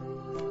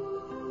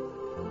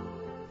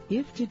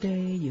 If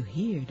today you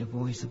hear the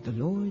voice of the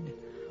Lord,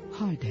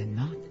 harden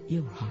not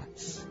your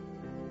hearts.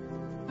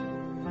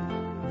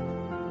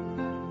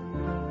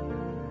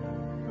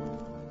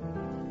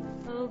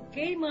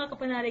 Okay, mga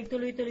kapanalig,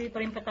 tuloy-tuloy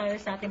pa rin pa tayo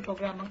sa ating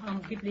programang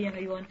Ang Biblia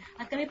Ngayon.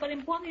 At kami pa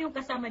rin po ang iyong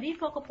kasama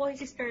dito. Ako po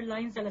si Sister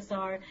Line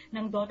Salazar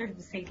ng Daughters of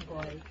the Saint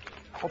Boy.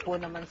 Ako po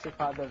naman si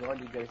Father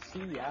Rolly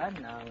Garcia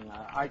ng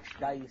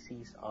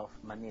Archdiocese of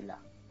Manila.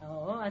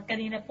 Oo, at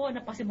kanina po,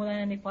 napasimula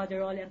na ni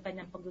Father Rolly ang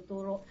kanyang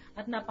pagtuturo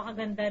at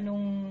napakaganda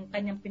nung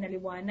kanyang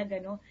pinaliwanag,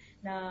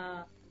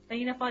 na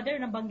kanina, Father,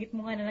 nabanggit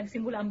mo nga na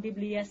nagsimula ang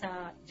Biblia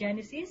sa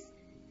Genesis,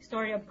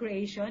 story of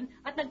creation,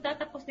 at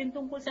nagtatapos din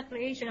tungkol sa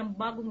creation ng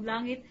bagong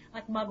langit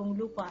at bagong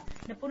lupa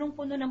na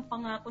punong-puno ng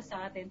pangako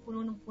sa atin,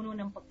 punong-puno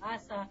ng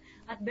pag-asa,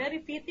 at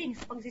very fitting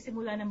sa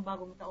pagsisimula ng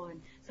bagong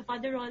taon. So,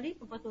 Father Rolly,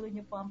 pagpatuloy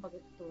niyo po ang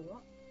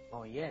pagtuturo.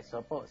 Oh yes,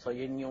 opo. So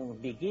yun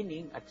yung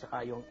beginning at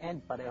saka yung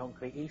end, parehong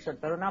creation.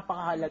 Pero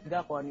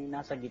napakahalaga kung ano yung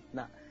nasa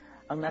gitna.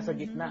 Ang nasa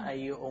gitna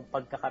ay yung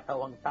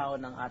pagkakatawang tao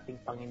ng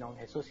ating Panginoong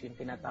Jesus, yung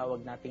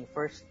tinatawag nating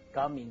first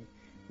coming,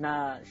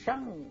 na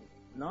siyang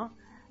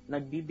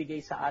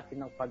nagbibigay sa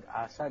atin ng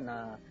pag-asa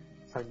na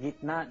sa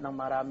gitna ng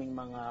maraming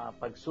mga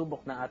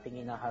pagsubok na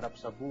ating inaharap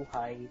sa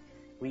buhay,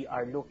 we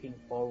are looking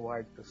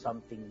forward to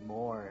something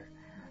more.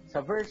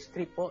 Sa verse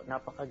 3 po,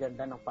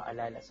 napakaganda ng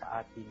paalala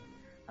sa atin.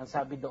 Ang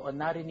sabi doon,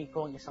 narinig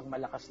ko ang isang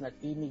malakas na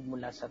tinig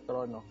mula sa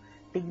trono.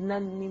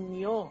 Tignan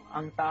ninyo,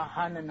 ang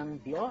tahanan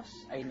ng Diyos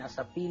ay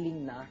nasa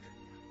piling na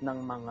ng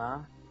mga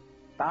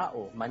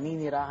tao.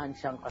 Maninirahan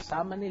siyang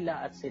kasama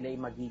nila at sila'y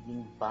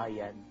magiging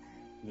bayan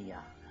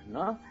niya.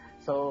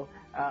 So,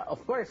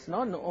 of course,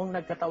 no, noong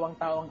nagkatawang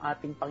tao ang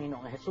ating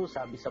Panginoong Jesus,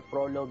 sabi sa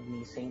prologue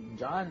ni St.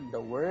 John,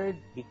 the Word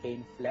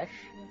became flesh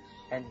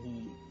and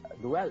He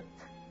dwelt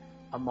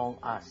among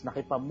us.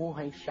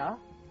 Nakipamuhay siya,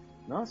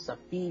 no, sa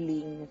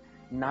piling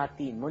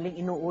natin. Muling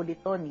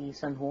inuulit to ni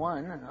San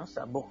Juan, ano,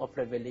 sa Book of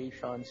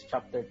Revelations,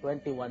 chapter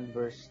 21,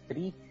 verse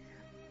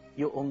 3,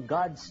 yung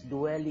God's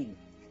dwelling,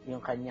 yung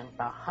kanyang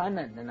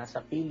tahanan na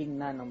nasa piling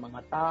na ng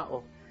mga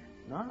tao,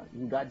 no?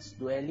 Yung God's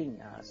dwelling,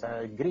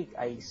 sa Greek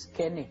ay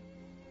skene.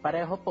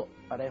 Pareho po,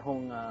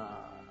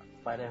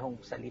 parehong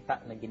salita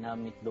na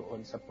ginamit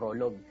doon sa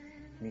prologue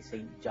ni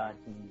St. John.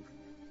 He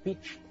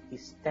pitched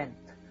his tent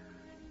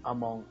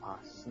among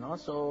us, no?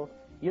 So,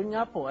 yun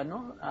nga po,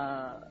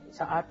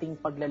 sa ating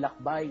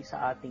paglalakbay,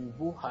 sa ating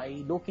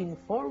buhay, looking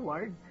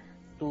forward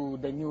to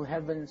the new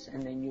heavens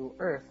and the new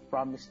earth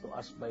promised to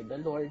us by the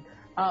Lord,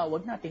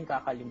 wag nating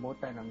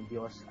kakalimutan ng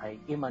Diyos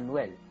ay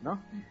Emmanuel, no?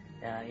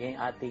 Yung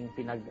ating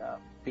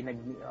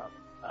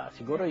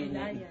siguro yun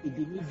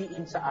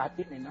idinidiin sa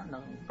atin, no?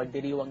 Ng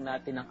pagdiriwang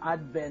natin ng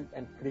Advent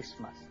and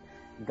Christmas.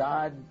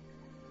 God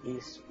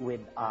is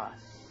with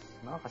us,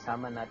 no?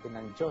 Kasama natin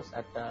ang Diyos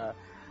at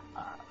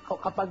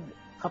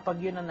kapag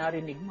yun ang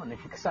narinig mo,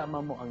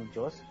 kasama mo ang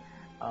Diyos,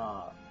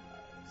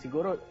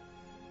 siguro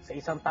sa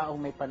isang taong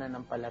may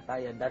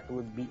pananampalataya, that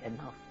would be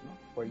enough, no?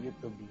 For you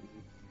to be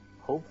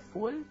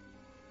hopeful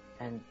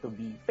and to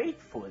be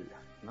faithful,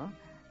 no?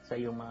 Sa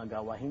iyong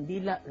mga gawa.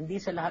 Hindi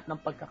sa lahat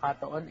ng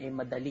pagkakataon ay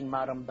madaling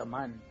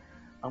maramdaman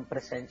ang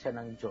presensya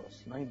ng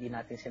Diyos, no? Hindi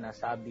natin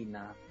sinasabi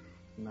na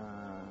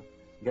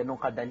ganun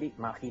kadali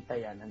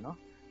makita yan, ano?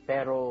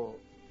 Pero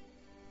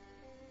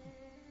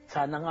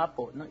sana nga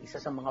po, no, isa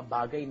sa mga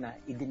bagay na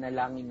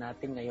idinalangin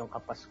natin ngayong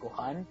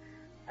Kapaskuhan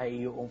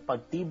ay yung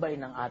pagtibay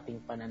ng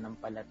ating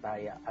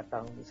pananampalataya. At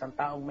ang isang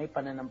taong may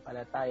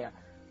pananampalataya,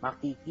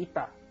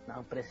 makikita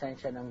na ang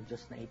presensya ng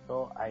Diyos na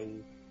ito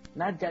ay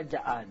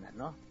nadyadyaan,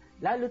 no?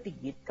 Lalo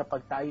tigit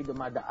kapag tayo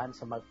dumadaan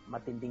sa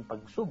matinding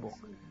pagsubok,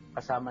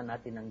 kasama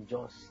natin ang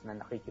Diyos na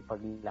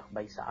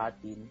nakikipaglakbay sa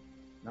atin,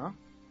 no?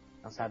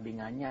 Ang sabi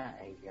nga niya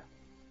ay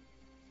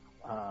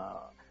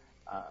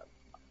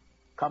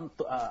come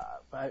to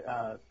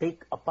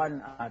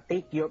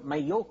take my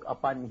yoke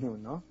upon you,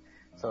 no?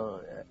 So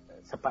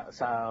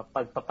sa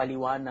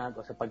pagpapaliwanag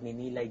o sa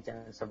pagninilay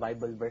diyan sa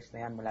Bible verse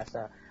na yan mula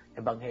sa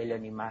Ebanghelyo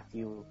ni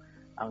Matthew,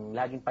 ang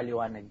laging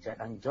paliwanag diyan,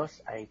 ang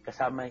Diyos ay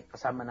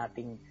kasama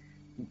nating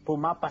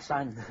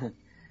pumapasan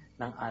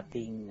ng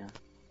ating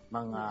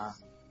mga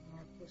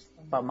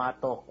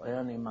pamatok,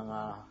 ayun, yung mga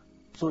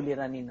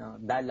suliranin,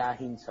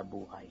 dalahin sa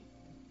buhay.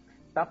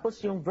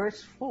 Tapos yung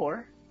verse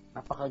 4,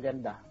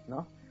 napakaganda,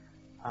 no?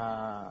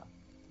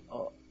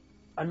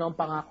 Ano ang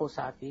pangako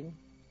sa atin?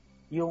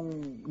 Yung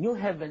new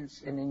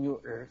heavens and the new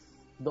earth,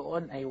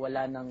 doon ay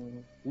wala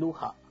ng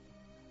luha,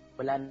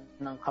 wala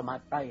ng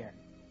kamatayan,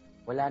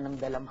 wala ng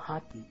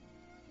dalamhati,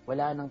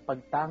 wala ng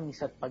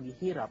pagtangis at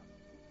paghihirap.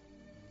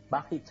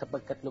 Bakit?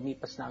 Sapagkat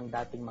lumipas na ang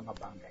dating mga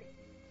bagay.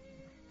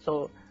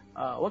 So,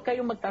 huwag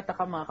kayong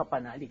magtataka mga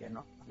kapanalig,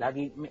 ano?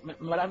 Lagi,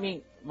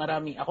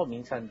 maraming ako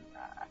minsan,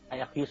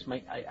 I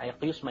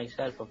accuse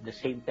myself of the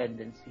same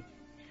tendency.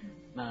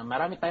 Na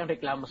marami tayong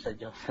reklamo sa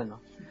Diyos,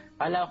 ano?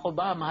 Kala ko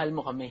ba, mahal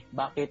mo kami?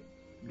 Bakit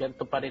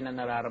ganito pa rin ang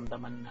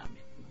nararamdaman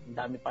namin? Ang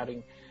dami pa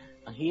rin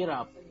ang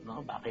hirap, no?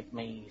 Bakit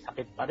may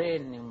sakit pa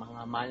rin yung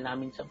mga mahal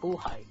namin sa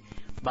buhay?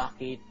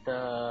 Bakit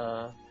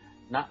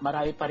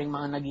marami pa rin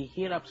mga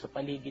naghihirap sa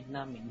paligid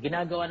namin?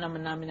 Ginagawa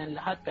naman namin ang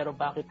lahat, pero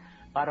bakit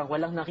parang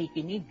walang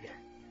nakikinig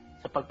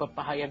sa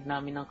pagpapahayag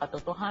namin ng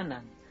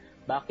katotohanan?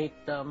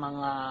 Bakit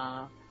mga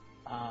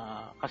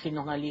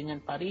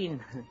kasinungalingan pa rin,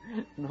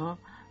 no?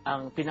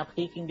 Ang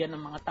pinakikinggan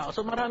ng mga tao.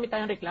 So marami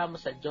tayong reklamo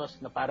sa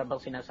Diyos na para bang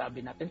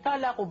sinasabi natin,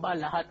 kala ko ba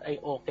lahat ay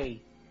okay?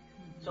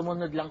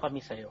 Sumunod lang kami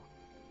sa iyo.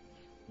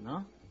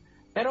 No?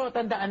 Pero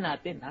tandaan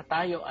natin,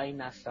 tayo ay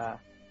nasa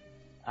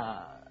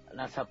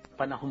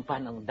panahon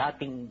pa ng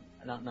dating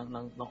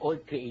ng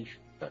old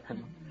creation.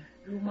 Ano?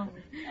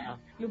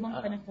 Lumang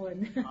panahon.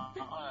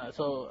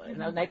 So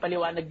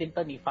naipaliwanag din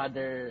to ni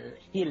Father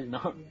Hill,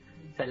 no?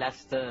 Sa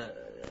last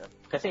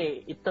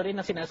kasi ito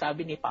rin ang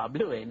sinasabi ni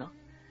Pablo, no?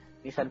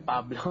 Ni San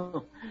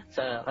Pablo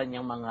sa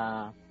kanyang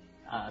mga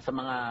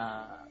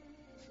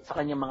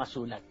kanyang mga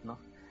sulat,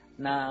 no,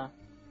 na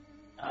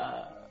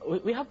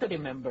we have to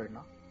remember,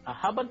 no,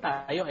 habang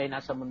tayo ay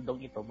nasa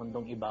mundong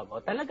ibabaw,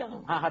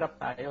 talagang haharap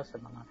tayo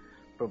sa mga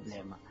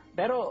problema.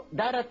 Pero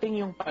darating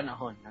yung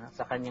panahon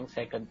sa kanyang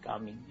second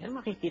coming, yan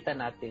makikita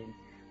natin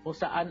kung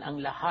saan ang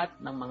lahat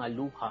ng mga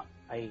luha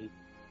ay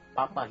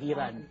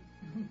papahiran,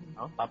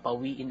 no?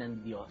 Papawiin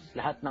ng Diyos.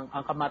 Lahat ng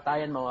ang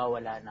kamatayan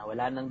mawawala na,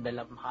 wala nang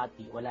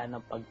dalamhati, wala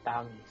nang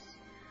pagtangis,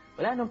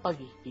 wala nang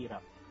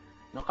paghihirap.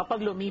 No,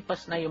 kapag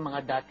lumipas na yung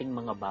mga dating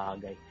mga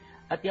bagay.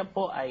 At yan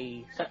po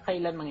ay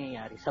kailan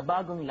mangyayari? Sa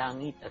bagong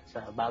langit at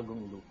sa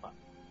bagong lupa.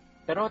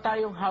 Pero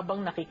tayong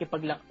habang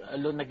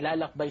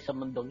naglalakbay sa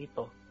mundong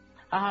ito,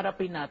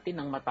 haharapin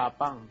natin ng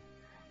matapang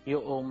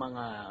yung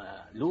mga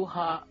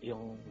luha,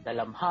 yung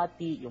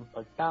dalamhati, yung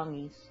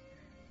pagtangis,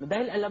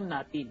 Dahil alam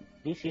natin,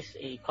 this is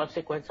a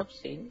consequence of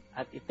sin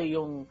at ito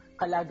yung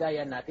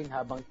kalagayan natin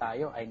habang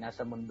tayo ay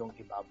nasa mundong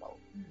ibabaw.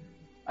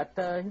 At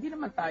hindi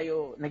naman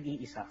tayo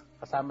nag-iisa,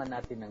 kasama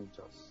natin ng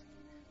Diyos.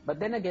 But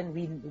then again,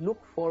 we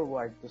look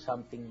forward to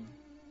something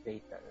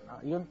greater. No?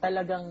 Yung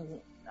talagang,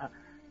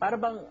 para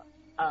bang,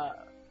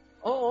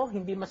 oo,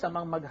 hindi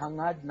masamang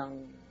maghangad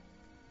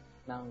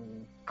ng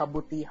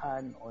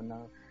kabutihan o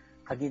ng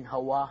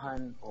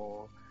kaginhawahan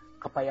o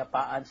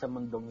kapayapaan sa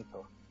mundong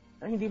ito.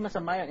 Hindi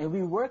masama yan. And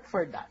we work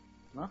for that.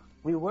 No?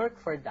 We work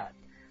for that.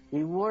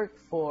 We work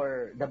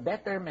for the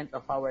betterment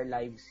of our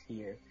lives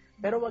here.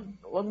 Pero wag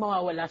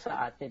mawawala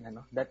sa atin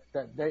that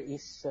there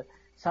is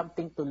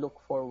something to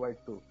look forward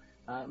to.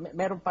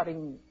 Meron pa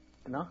rin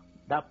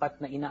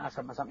dapat na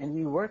inaasam-asam, and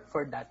we work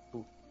for that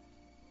too.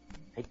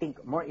 I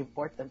think more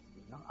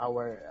importantly,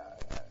 our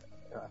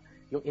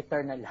yung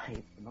eternal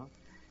life,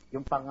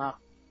 yung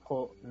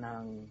pangako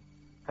ng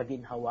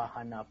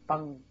kaginhawahan na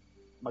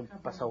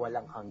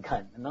magpasawalang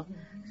hanggan,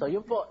 So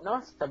yun po,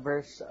 sa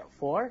verse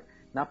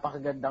 4,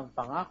 napakagandang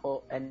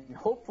pangako, and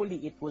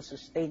hopefully it will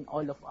sustain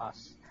all of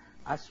us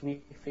as we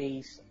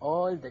face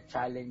all the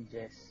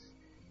challenges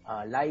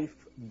life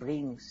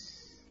brings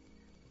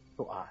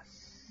to us,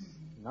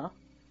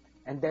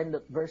 And then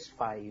verse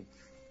 5,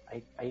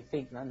 I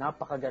think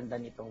napakaganda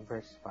nitong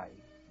verse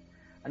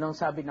 5. Anong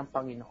sabi ng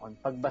Panginoon?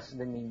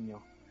 Pagbasdan ninyo,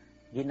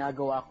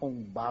 ginagawa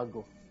kong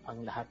bago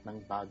ang lahat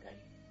ng bagay.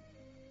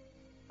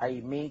 I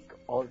make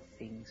all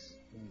things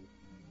new.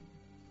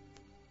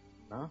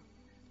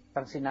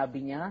 Ang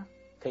sinabi niya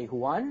kay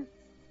Juan,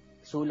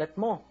 sulat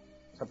mo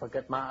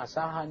sapagkat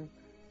maaasahan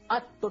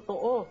at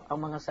totoo ang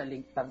mga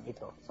salitang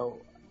ito. So,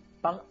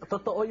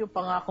 totoo yung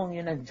pangakong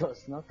yun ng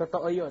Diyos.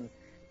 Totoo yun.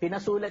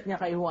 Pinasulat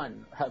niya kay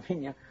Juan.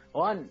 Sabi niya,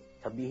 Juan,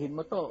 sabihin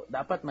mo to.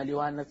 Dapat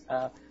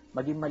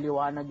maging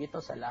maliwanag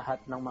ito sa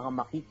lahat ng mga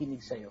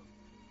makikinig sa'yo.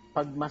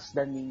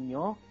 Pagmasdan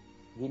ninyo,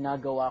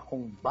 ginagawa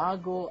kong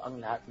bago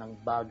ang lahat ng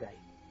bagay.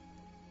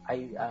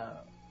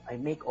 I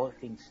make all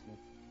things new.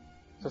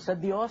 So sa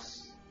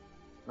Diyos,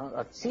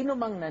 at sino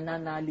mang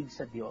nananalig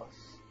sa Diyos,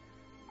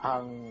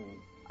 ang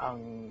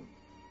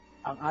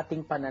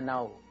ating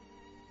pananaw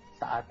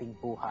sa ating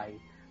buhay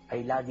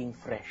ay laging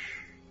fresh,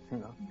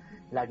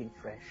 laging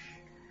fresh.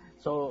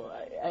 So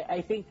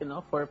I think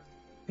for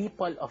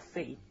people of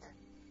faith,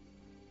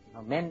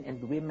 men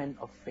and women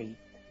of faith,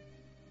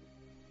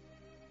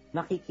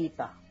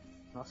 nakikita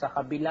sa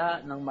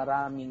kabila ng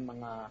maraming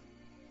mga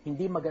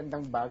hindi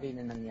magandang bagay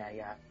na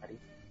nangyayari,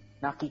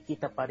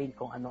 nakikita pa rin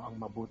kung ano ang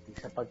mabuti.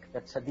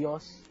 Sapagkat sa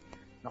Diyos,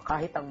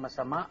 kahit ang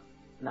masama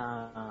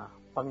na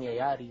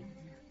pangyayari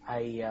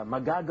ay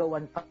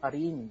magagawan pa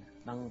rin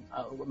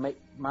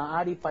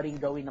maaari pa rin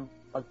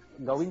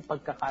gawing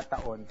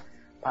pagkakataon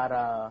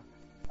para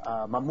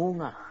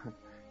mamunga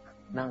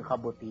ng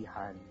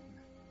kabutihan.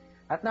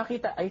 At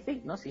nakita, I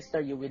think,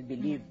 sister, you will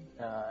believe,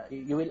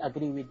 you will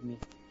agree with me,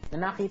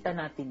 na nakita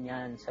natin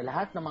yan sa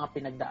lahat ng mga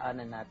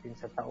pinagdaanan natin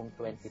sa taong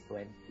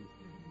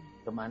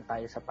 2020. Dumaan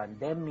tayo sa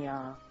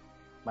pandemya,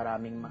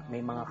 may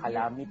mga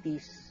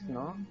calamities,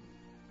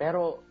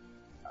 Pero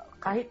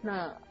kahit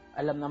na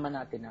alam naman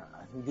natin na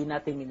hindi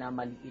natin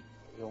minamaliit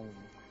yung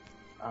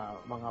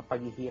mga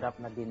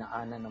paghihirap na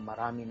dinaanan ng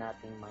marami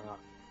nating mga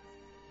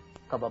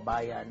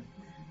kababayan,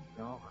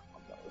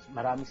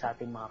 marami sa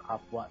ating mga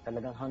kapwa,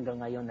 talagang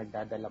hanggang ngayon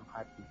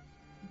nagdadalamhati.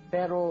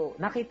 Pero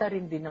nakita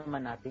rin din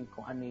naman natin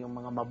kung ano yung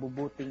mga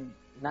mabubuting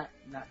na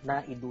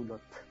idulot.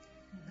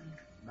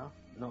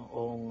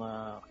 Noong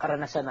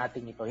karanasan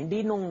natin ito.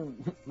 Hindi nung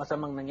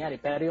masamang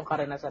nangyari, pero yung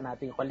karanasan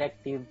natin, yung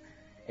collective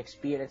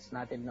experience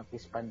natin ng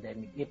this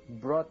pandemic, it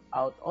brought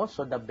out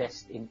also the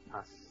best in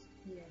us.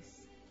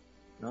 Yes.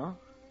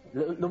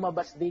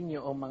 Lumabas din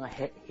yung mga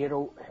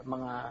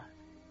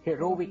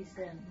heroic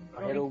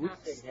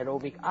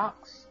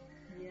acts.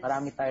 Yes.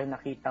 Marami tayong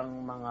nakitang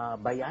mga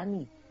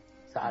bayani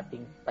sa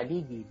ating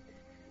paligid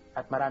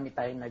at marami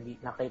tayong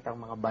nakitang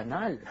mga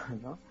banal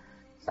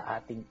sa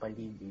ating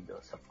paligid.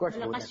 So, of course,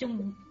 malakas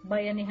yung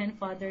bayanihan,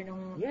 Father,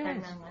 nung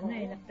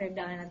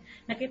nagdaanan.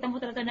 Nakita mo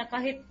talaga na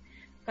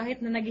kahit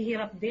na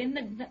naghihirap din,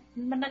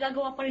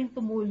 nagagawa pa rin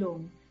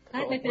tumulong.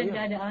 Kahit may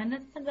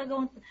pinagdadaanan,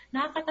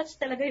 nakaka-touch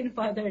talaga yung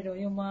Father,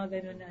 yung mga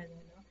gano'n na.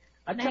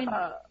 At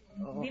saka,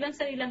 hindi lang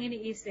sarilang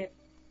iniisip,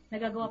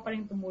 nagagawa pa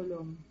rin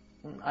tumulong.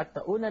 At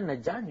una na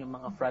dyan, yung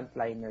mga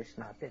frontliners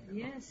natin.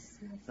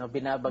 Yes.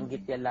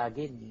 Binabanggit yan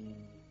lagi ni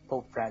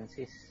Pope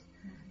Francis.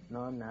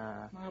 Na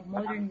mga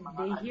modern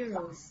day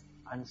heroes.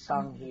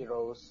 Unsung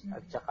heroes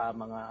at saka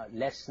mga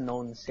less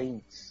known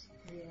saints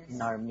in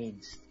our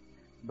midst,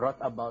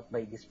 brought about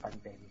by this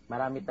pandemic.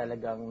 Marami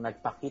talagang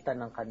nagpakita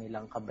ng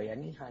kanilang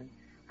kabayanihan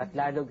at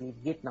lalo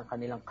higit ng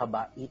kanilang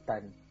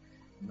kabaitan.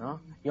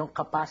 Yung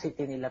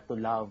capacity nila to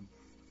love,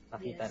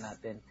 nakita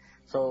natin.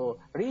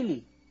 So,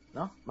 really,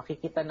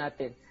 makikita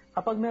natin,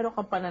 kapag meron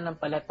kang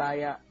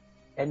pananampalataya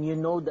and you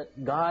know that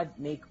God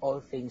make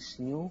all things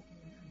new,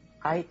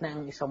 kahit na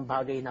ang isang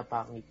bagay na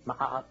pangit,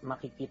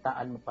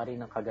 makikitaan mo pa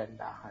rin ang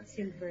kagandahan.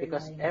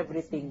 Because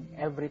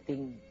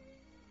everything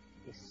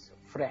is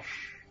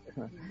fresh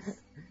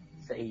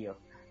sa iyo.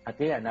 At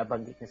yan,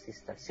 nabanggit ni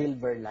Sister,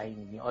 silver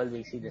lining. You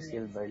always see the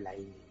silver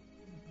lining.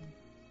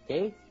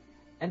 Okay?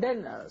 And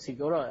then,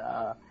 siguro,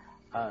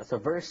 sa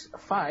verse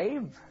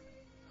 5,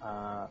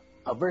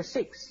 verse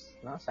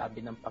 6, no?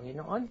 Sabi ng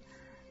Panginoon,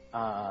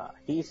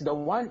 He is the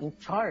one in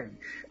charge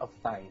of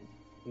time.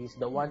 He is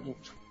the one in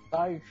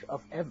charge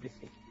of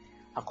everything.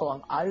 Ako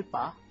ang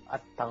Alpha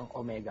at ang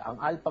Omega. Ang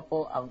Alpha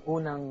po ang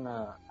unang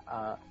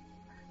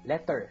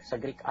letter sa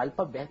Greek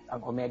alphabet.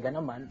 Ang Omega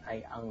naman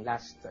ay ang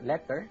last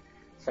letter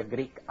sa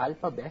Greek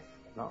alphabet,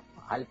 no?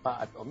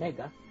 Alpha at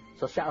Omega.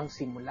 So siya ang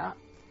simula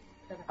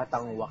at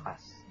ang wakas.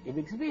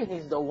 Ibig sabihin,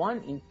 He's the one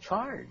in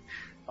charge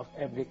of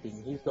everything.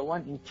 He's the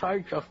one in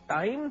charge of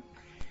time.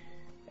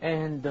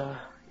 And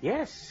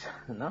yes,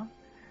 no?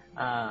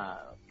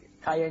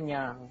 Kaya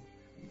niyang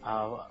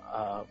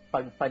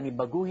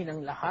pagpanibaguhin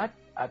ang lahat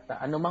at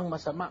anumang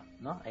masama,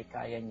 no? Ay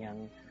kaya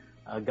niyang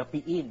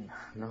gapiin,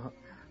 no?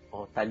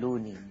 O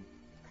talunin.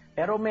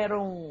 Pero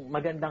merong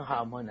magandang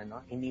hamon,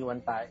 ano?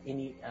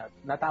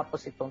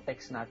 Natapos itong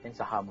text natin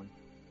sa hamon.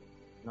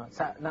 No?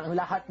 Ang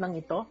lahat ng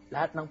ito,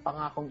 lahat ng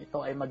pangakong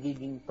ito ay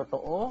magiging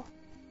totoo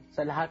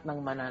sa lahat ng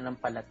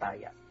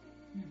mananampalataya.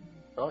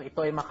 So,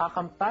 ito ay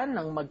makakamtan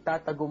ng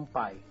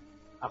magtatagumpay.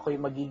 Ako'y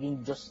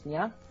magiging Diyos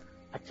niya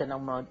at siya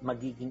nang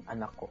magiging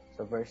anak ko.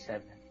 So, verse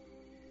 7.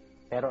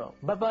 Pero,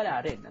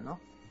 babala rin, ano?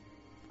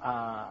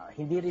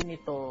 Hindi rin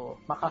ito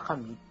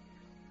makakamit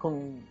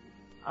kung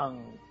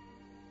ang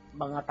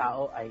mga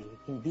tao ay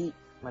hindi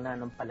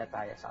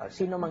mananampalataya sa Kanya.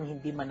 Sino mang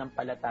hindi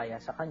manampalataya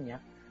sa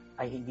Kanya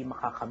ay hindi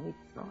makakamit,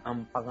 no,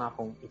 ang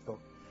pangakong ito.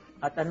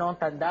 At ano ang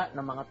tanda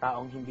ng mga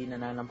taong hindi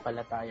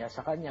nananampalataya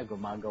sa Kanya?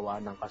 Gumagawa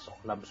ng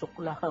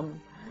kasuklam-suklam.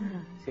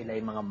 Sila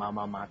ay mga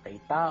mamamatay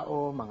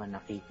tao, mga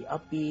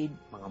nakikiapid,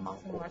 mga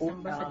mangkukulam.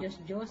 Sumasamba sa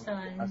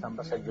Diyos-Diyosan.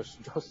 Sumasamba sa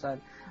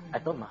Diyos-Diyosan.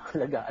 Ito,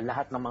 mahalaga,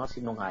 lahat ng mga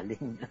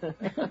sinungaling.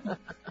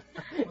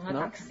 Mga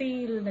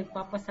taksil,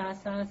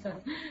 nagpapasasa sa...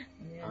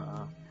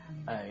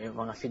 yung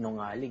mga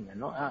sinungaling,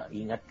 ano?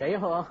 Ingat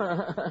kayo.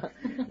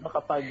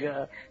 kapag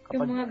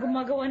yung mga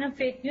gumagawa ng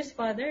fake news,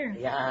 Father.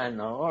 Yan,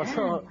 no?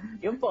 So,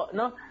 yun po,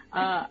 no?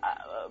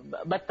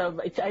 But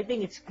I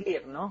think it's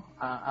clear, no?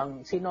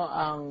 Sino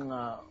ang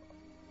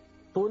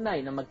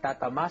tunay na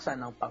magtatamasa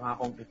ng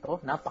pangakong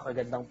ito,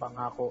 napakagandang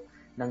pangako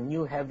ng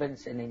new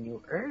heavens and a new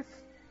earth,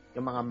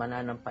 yung mga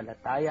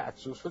mananampalataya at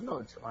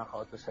susunod sa mga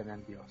kautusan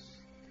ng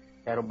Diyos.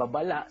 Pero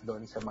babala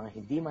doon sa mga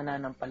hindi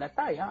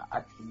mananampalataya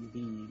at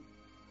hindi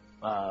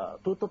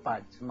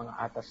tutupad sa mga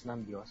atas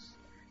ng Diyos,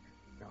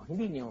 no,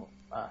 hindi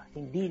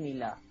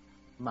nila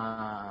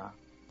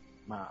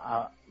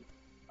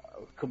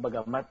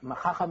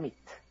makakamit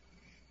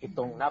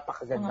itong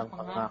napakagandang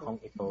pangakong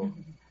ito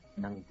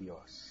ng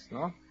Diyos,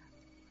 no?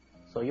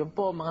 So yun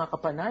po mga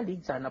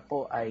kapanalig, sana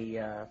po ay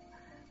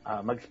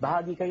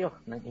magbahagi kayo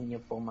ng inyo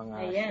pong mga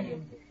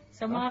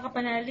Sa mga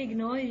kapanalig,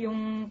 no,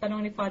 yung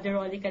tanong ni Father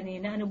Rolly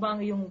kanina, ano ba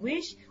ang iyong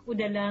wish o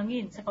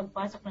dalangin sa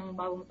pagpasok ng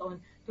bagong taon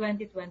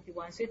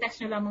 2021? So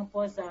i-text nyo lamang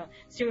po sa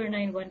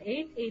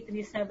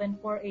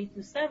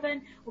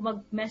 0918-837-4827 o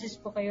mag-message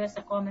po kayo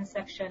sa comment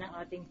section ng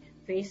ating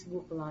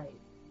Facebook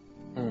Live.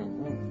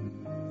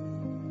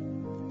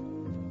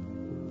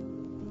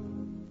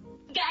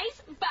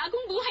 Guys,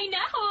 bagong buhay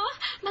na ako!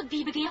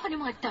 Magbibigay ako ng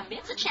mga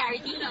damit sa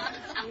charity.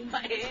 Ang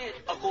bait!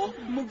 Ako,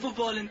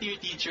 magvo-volunteer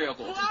teacher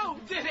ako. Wow!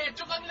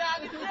 Diretso kang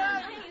langit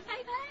yan!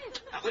 High five!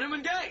 Ako naman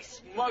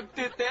guys,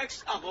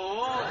 magte-text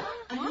ako!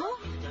 Ano?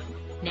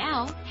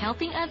 Now,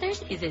 helping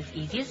others is as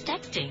easy as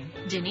texting.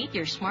 Donate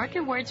your Smart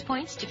Rewards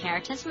points to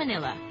Caritas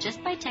Manila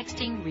just by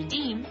texting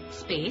REDEEM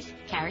space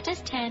Caritas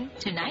 10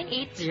 to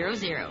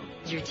 9800.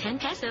 Your 10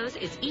 pesos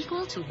is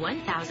equal to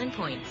 1,000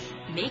 points.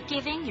 Make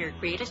giving your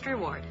greatest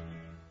reward.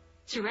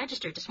 To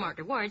register to Smart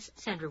Rewards,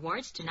 send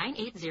rewards to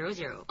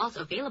 9800.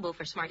 Also available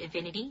for Smart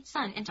Infinity,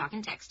 Sun, and Talk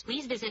and Text.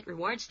 Please visit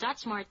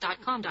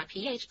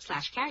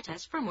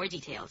rewards.smart.com.ph/Caritas for more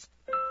details.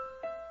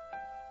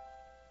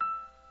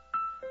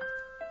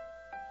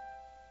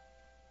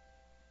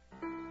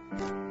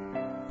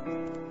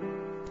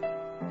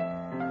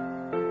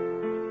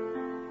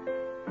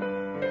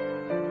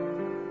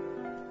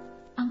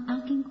 Ang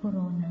aking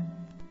korona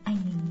ay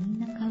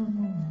ningning ng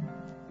karunungan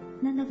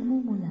na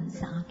nagmumula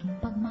sa aking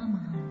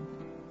pagmamahal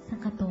sa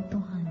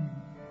katotohanan.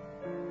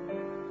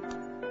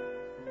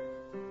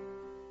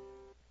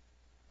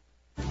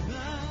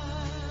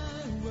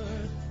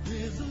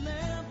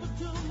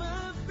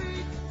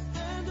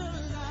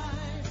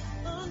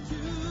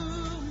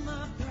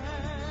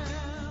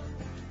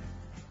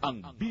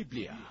 Ang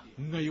Biblia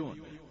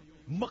ngayon.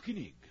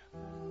 Makinig.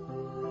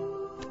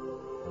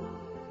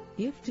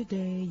 If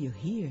today you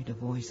hear the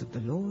voice of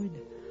the Lord,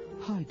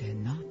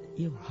 harden not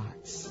your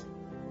hearts.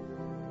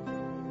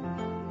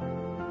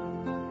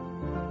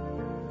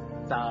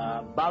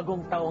 Sa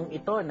bagong taong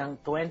ito ng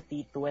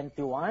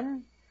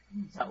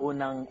 2021, sa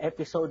unang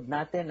episode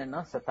natin,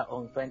 ano, sa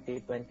taong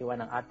 2021,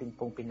 ang ating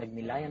pong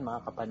pinagnilayan,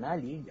 mga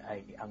kapanalig,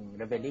 ay ang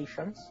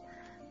Revelations,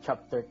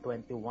 chapter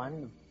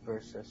 21,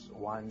 verses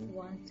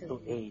 1 to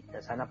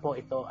 8. Sana po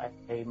ito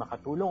ay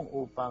makatulong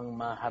upang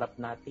maharap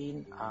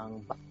natin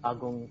ang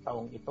bagong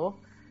taong ito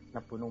na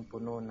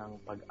punong-puno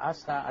ng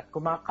pag-asa at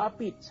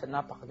kumakapit sa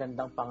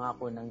napakagandang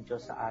pangako ng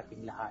Diyos sa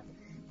ating lahat.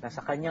 Na sa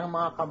kanyang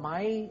mga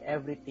kamay,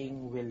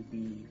 everything will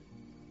be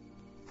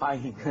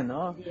fine,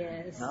 no?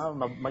 Yes. No?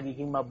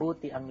 Magiging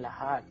mabuti ang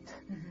lahat.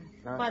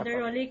 No?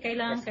 Father Rolly,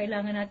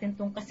 kailangan natin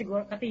itong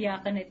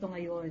katiyakan na ito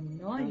ngayon,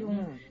 no?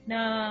 Yung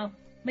na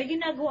may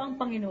ginagawa ang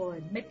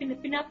Panginoon, may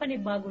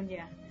pinapanibago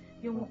niya.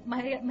 Yung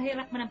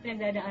mahirap man ang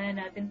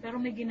pinagdadaanan natin, pero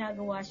may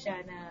ginagawa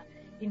siya na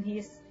in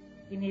his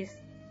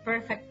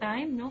perfect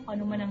time, no?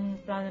 Ano man ang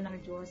plano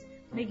ng Diyos,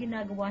 may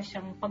ginagawa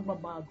siyang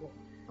pagbabago.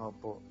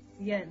 Opo.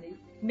 Yan,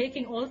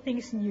 making all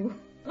things new.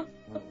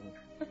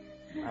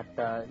 At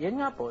yan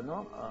nga po,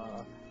 no?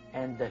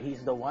 And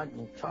He's the one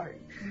in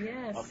charge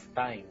of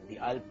time, the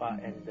Alpha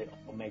and the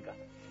Omega.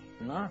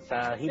 No?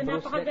 Sa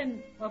Hebrews...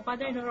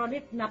 Father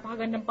Rolly,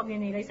 napakagandang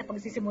pagninilay sa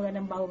pagsisimula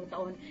ng bagong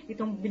taon.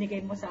 Itong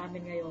binigay mo sa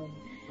amin ngayon.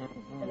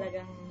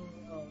 Talagang...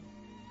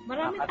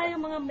 Marami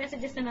tayong mga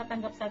messages na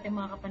natanggap sa ating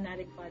mga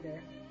kapanalig,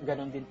 Father.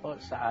 Ganon din po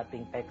sa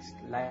ating text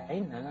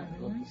line.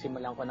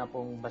 Simulan ko na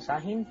pong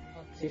basahin.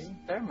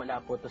 Sister,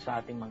 mula po ito sa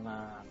ating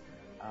mga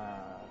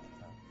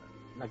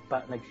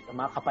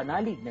mga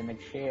kapanalig na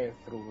nag-share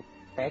through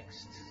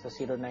text sa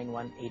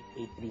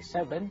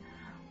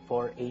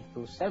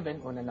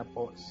 0918-837-4827. Una na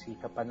po si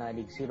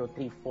kapanalig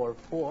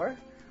 0344.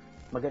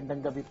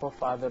 Magandang gabi po,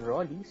 Father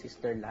Rolly,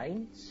 Sister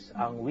Lines.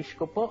 Ang wish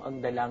ko po,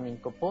 ang dalangin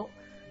ko po,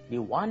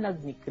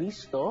 liwanag ni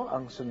Kristo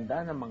ang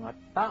sundan ng mga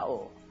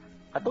tao.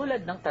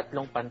 Katulad ng 3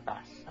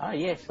 pantas.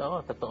 Yes,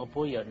 totoo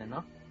po yun,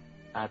 ano?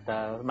 At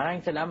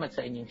maraming salamat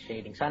sa inyong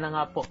sharing. Sana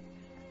nga po,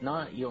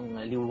 no, yung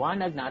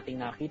liwanag na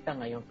ating nakita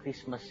ngayong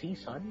Christmas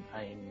season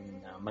ay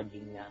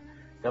maging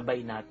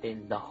gabay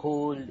natin the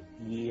whole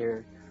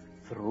year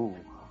through.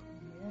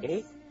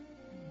 Okay?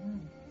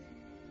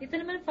 Ito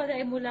naman, Father,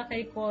 ay mula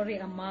kay Cory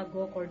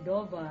Amago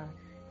Cordova.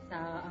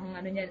 Ang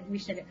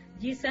wish niya,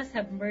 Jesus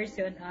have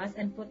mercy on us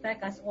and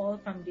protect us all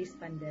from this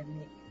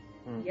pandemic.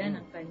 Yan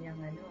ang kanyang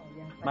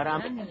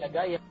marami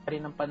talaga, yan pa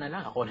rin ang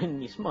panalangin. Ako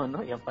rin mismo, no?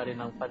 Yan pa rin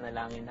ang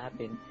panalangin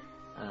natin.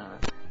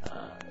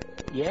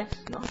 Yes,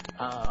 no?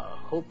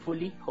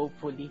 Hopefully,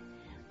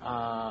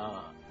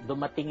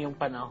 dumating yung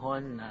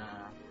panahon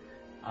na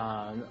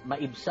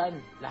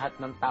maibsan lahat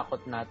ng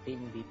takot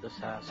natin dito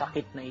sa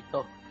sakit na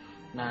ito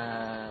na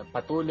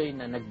patuloy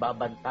na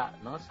nagbabanta,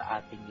 no, sa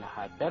ating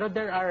lahat. Pero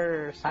there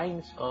are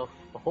signs of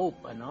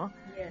hope, ano?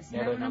 Yes,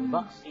 meron ng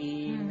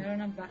vaccine.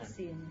 Meron ng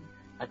vaccine.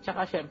 At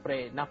saka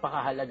syempre,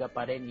 napakahalaga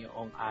pa rin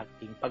yung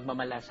ating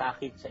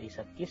pagmamalasakit sa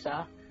isa't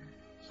isa.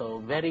 So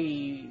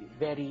very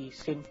very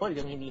simple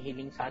yung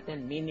hinihiling sa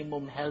atin,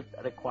 minimum health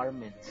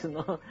requirements,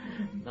 no?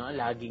 No,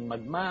 laging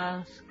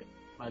mag-mask,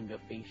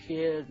 mag-face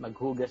shield,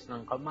 maghugas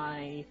ng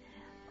kamay,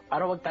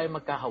 para wag tayo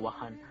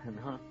magkahawakan.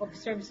 No?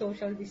 Observe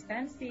social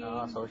distancing.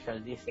 Social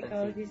distancing.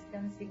 Physical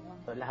distancing.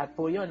 So, lahat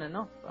po yun,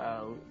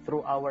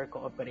 through our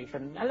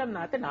cooperation. Alam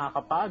natin,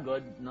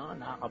 nakakapagod, no?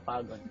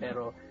 Nakakapagod.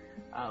 Pero,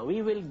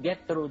 we will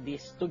get through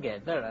this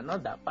together,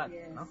 dapat,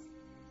 yes. No?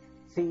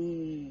 Si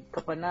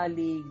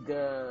Kapanalig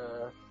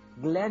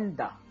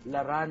Glenda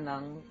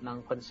Laranang ng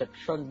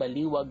Concepcion,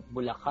 Baliwag,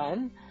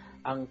 Bulacan.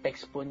 Ang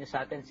text po niya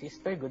sa atin,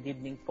 Sister, good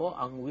evening po.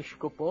 Ang wish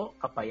ko po,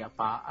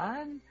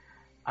 kapayapaan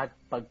at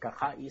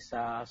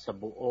pagkakaisa sa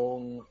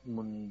buong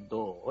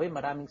mundo.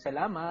 Maraming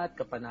salamat,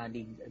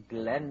 Kapanalig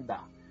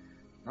Glenda.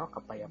 No,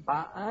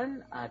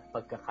 kapayapaan at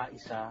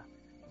pagkakaisa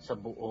sa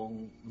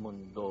buong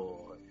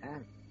mundo.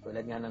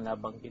 Tulad nga ng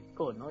nabanggit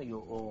ko, no,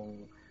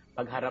 yung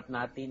pagharap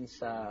natin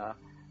sa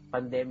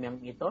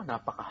pandemyang ito,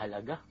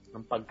 napakahalaga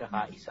ng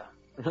pagkakaisa.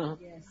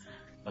 Yes.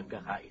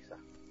 Pagkakaisa.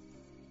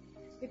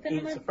 Ito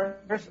naman,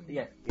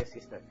 yes,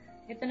 Sister.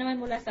 Ito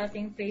naman mula sa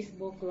ating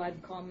Facebook live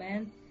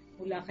comment,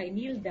 mula kay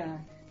Nilda.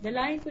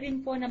 Dalayan ko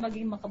din po na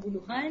maging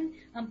makabuluhan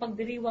ang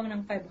pagdiriwang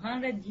ng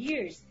 500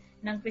 years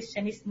ng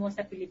Kristyanismo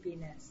sa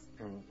Pilipinas.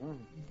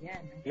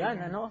 Yan,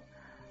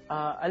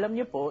 alam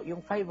niyo po,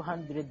 yung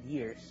 500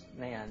 years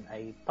na yan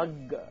ay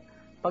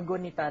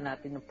paggunita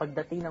natin ng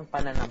pagdating ng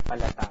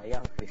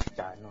pananampalataya ang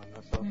Kristiyano. No?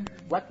 So,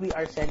 what we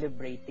are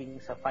celebrating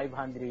sa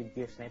 500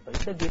 years na ito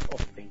is the gift of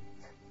faith.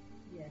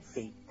 Yes.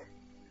 Faith.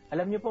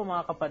 Alam niyo po,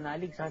 mga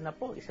kapanalig, sana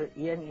po,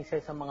 iyan isa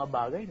sa mga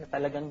bagay na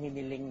talagang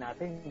hiniling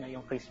natin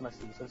ngayong Christmas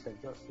season sa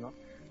Diyos. No?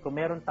 Kung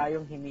meron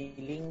tayong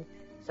hiniling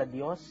sa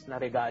Diyos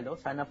na regalo,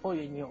 sana po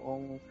yun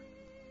yung,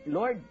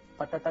 Lord,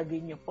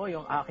 patatagin niyo po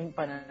yung aking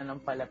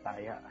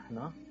pananampalataya.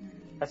 No?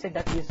 Kasi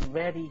that is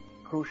very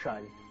crucial,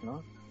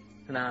 no?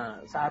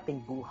 Na sa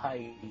ating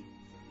buhay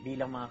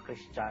bilang mga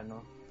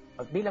Kristiyano,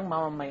 at bilang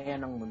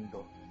mamamayan ng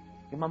mundo,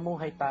 yung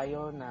mamuhay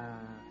tayo na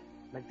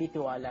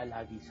nagtitiwala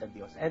lagi sa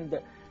Diyos. And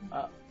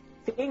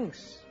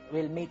things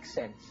will make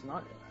sense,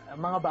 no?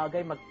 Mga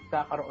bagay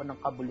magkakaroon ng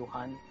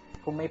kabuluhan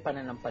kung may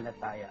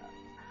pananampalataya.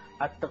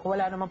 At kung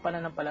wala namang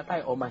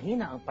pananampalataya o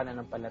mahina ang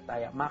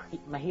pananampalataya,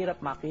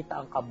 mahirap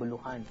makita ang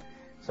kabuluhan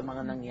sa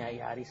mga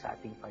nangyayari sa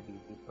ating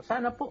paligid. So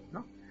sana po,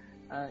 no?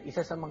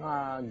 Isa sa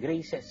mga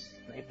graces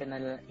na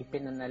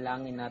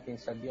ipinanalangin natin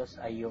sa Diyos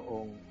ay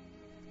yung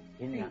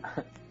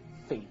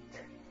faith.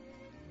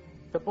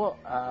 Ito po,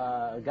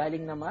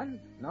 galing naman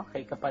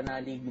kay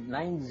Kapanalig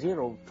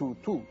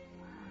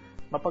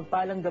 9022.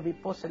 Mapagpalang gabi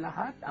po sa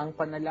lahat. Ang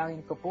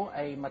panalangin ko po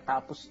ay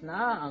matapos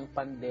na ang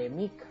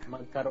pandemic,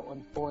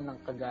 magkaroon po ng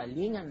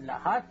kagalingan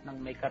lahat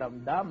ng may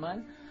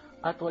karamdaman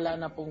at wala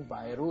na pong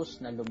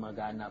virus na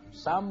lumaganap.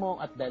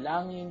 Samong at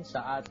dalangin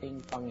sa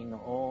ating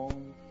Panginoong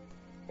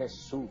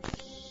Jesus.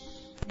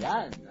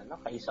 Yan,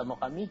 kaisa mo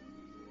kami,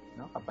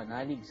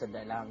 kapanalig sa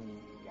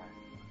dalangin. Yan.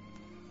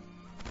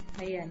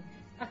 Ayan.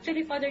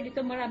 Actually, Father,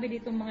 dito marami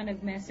dito mga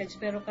nag-message,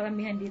 pero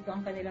karamihan dito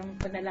ang kanilang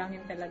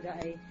panalangin talaga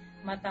ay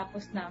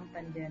matapos na ang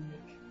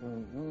pandemic.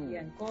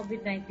 Yan,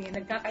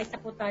 COVID-19. Nagkakaisa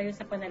po tayo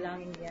sa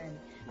panalangin yan,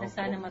 na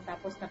sana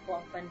matapos na po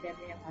ang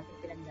pandemic ang ating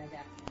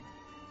pinagdadaanan.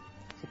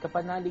 Si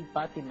Kapanalig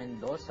Patty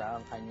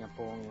Mendoza, ang kanya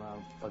pong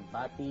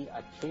pagbati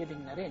at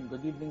sharing na rin.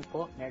 Good evening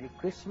po, Merry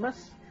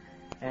Christmas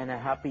and a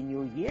Happy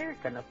New Year.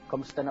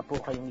 Kamusta na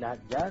po kayong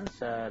lahat dyan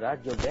sa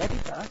Radio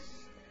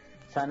Veritas?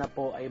 Sana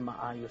po ay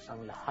maayos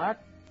ang lahat,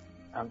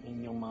 ang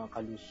inyong mga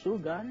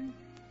kalusugan,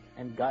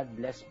 and God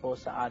bless po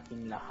sa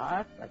ating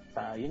lahat. At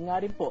yun nga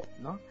rin po,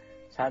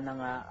 sana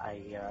nga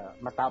ay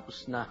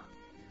matapos na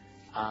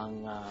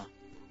ang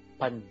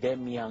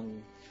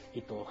pandemyang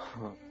ito.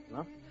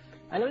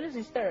 Alam niyo,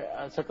 sister,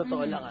 sa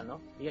totoo lang,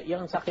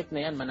 yung sakit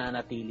na yan,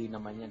 mananatili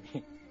naman yan.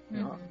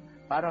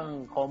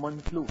 Parang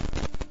common flu.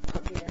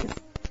 Yes.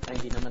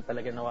 Hindi naman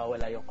talaga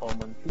nawawala yung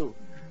common flu.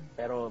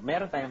 Pero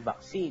meron tayong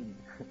vaccine.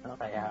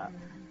 Kaya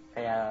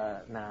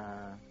na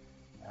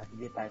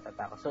hindi tayo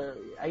tatakot. So,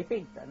 I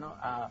think,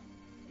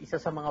 isa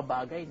sa mga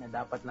bagay na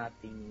dapat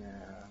nating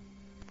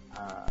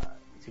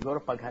siguro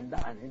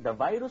paghandaan. The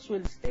virus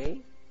will stay,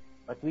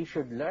 but we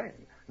should learn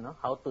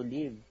how to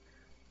live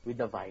with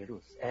the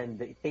virus.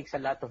 And it takes a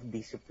lot of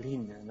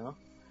discipline,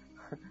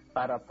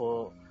 para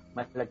po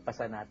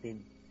matlagpasan natin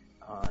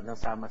ng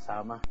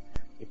sama-sama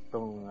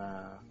itong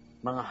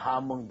mga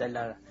hamong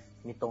dala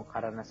nitong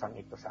karanasang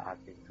ito sa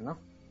atin.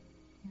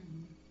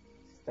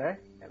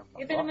 Sister?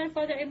 Ito naman,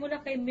 Father, ay mula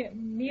kay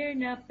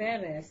Mirna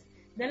Perez.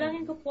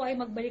 Dalangin ko po ay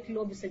magbalik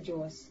loob sa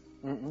Diyos.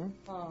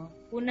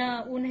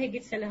 Una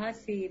higit sa lahat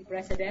si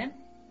President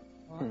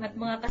at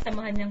mga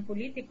kasamahan niyang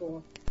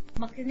politiko,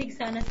 makinig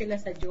sana sila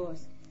sa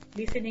Diyos.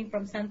 Listening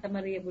from Santa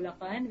Maria,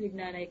 Bulacan with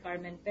Nanay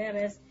Carmen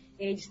Perez,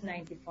 age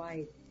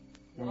 95.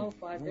 Wow,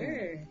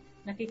 Father.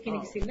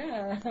 Nakikinig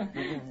sila.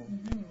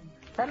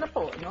 Sana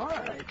po,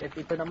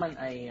 ito naman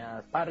ay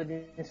para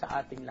din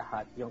sa ating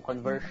lahat. Yung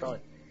conversion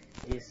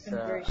is,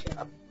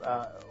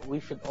 we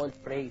should all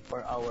pray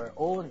for our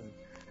own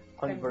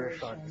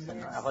conversion. Yes.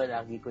 Ako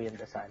lagi ko yung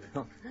dasal.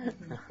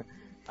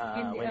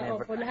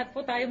 Lahat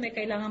po tayo may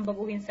kailangan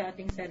baguhin sa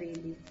ating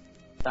sarili.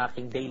 Sa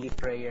aking daily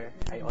prayer,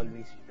 I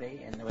always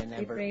pray, and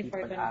whenever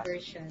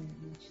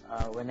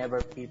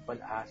people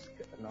ask,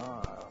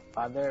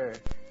 Father,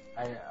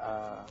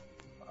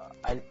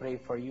 I'll pray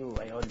for you.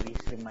 I always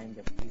remind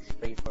them, please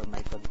pray for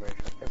my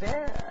conversion. Kasi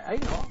I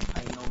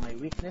know my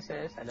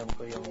weaknesses, alam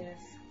ko yung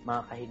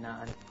mga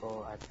kahinaan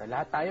ko, at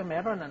lahat tayo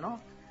meron,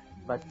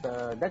 But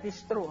that is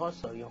true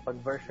also, yung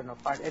conversion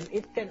of heart. And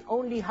it can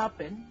only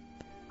happen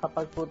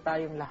kapag po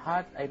tayong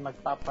lahat ay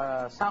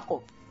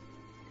magpapasakop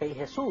kay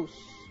Jesus,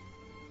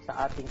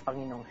 sa ating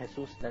Panginoong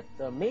Jesus, that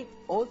make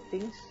all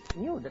things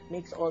new, that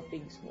makes all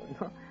things new.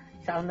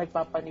 Siya ang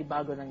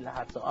nagpapanibago ng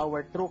lahat. So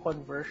our true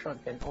conversion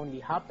can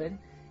only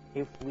happen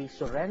if we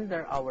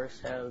surrender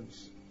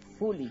ourselves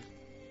fully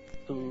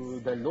to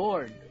the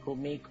Lord who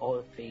make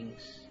all things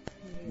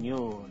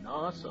new.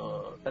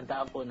 So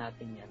tandaan po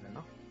natin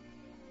yan.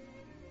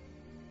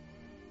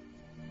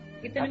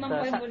 Ito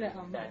naman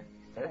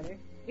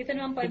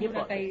po ay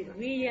mula kay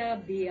Ria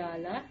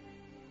Biala.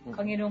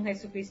 Panginoong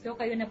Jesucristo,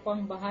 kayo na po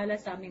ang bahala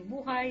sa aming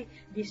buhay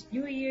this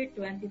New Year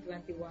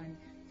 2021,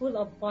 full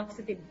of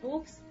positive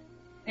hopes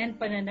and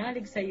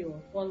pananalig sa iyo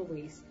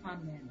always.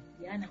 Amen.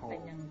 Yan ang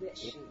kanyang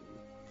wish.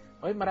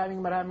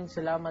 Maraming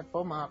salamat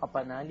po mga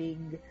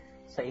kapanalig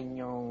sa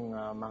inyong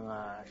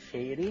mga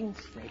sharings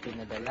na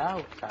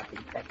itinadala sa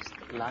ating text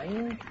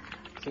line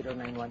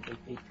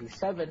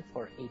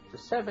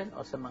 0918-827-4827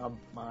 o sa mga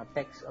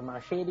text o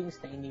mga sharings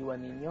na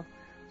iniwan ninyo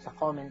sa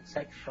comment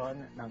section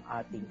ng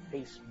ating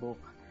Facebook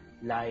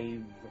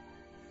live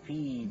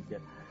feed.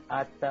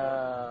 At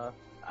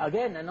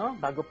again,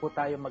 bago po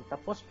tayo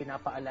magtapos,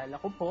 pinapaalala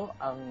ko po,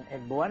 ang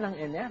buwan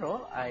ng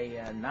Enero ay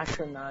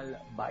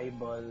National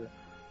Bible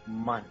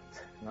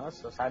Month.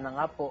 So sana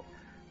nga po,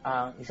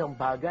 ang isang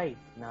bagay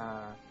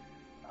na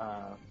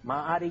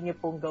maaari niyo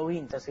pong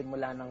gawin sa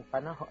simula ng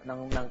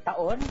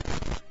taon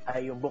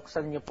ay yung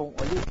buksan niyo pong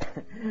ulit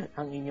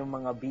ang inyong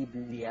mga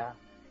Biblia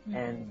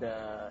and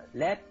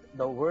let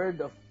the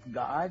Word of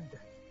God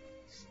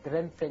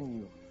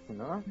strengthen you.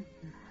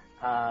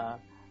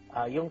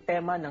 Yung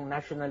tema ng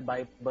National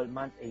Bible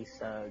Month is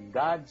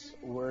God's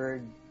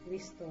Word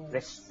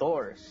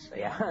restores.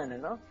 Ayan,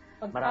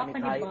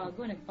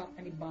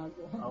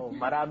 Nagpapanibago.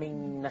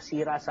 Maraming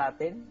nasira sa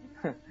atin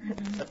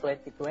sa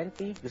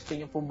 2020. Gusto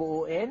niyo pong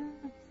buuin?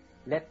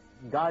 Let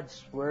God's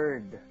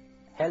Word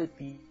help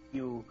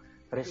you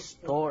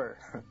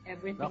restore.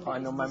 Everything. Kung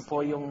ano man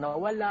po yung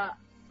nawala,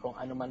 kung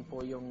ano man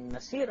po yung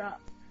nasira,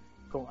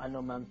 kung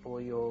ano man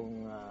po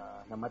yung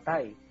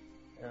namatay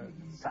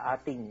sa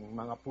ating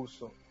mga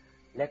puso.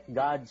 Let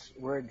God's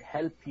Word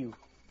help you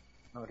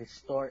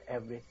restore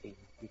everything.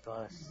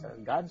 Because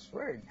God's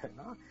Word,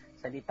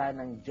 salita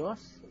ng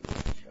Diyos,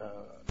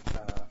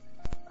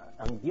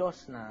 ang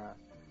Diyos na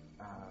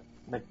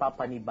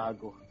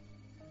nagpapanibago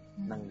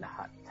ng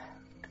lahat.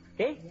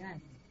 Okay? Ayan.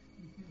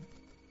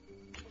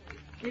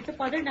 Dito,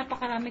 Father,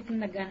 napakarami kung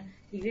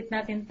i-greet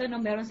natin to,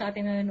 no? Meron sa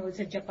atin nanonood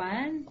sa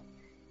Japan.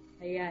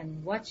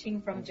 Ayan,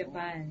 watching from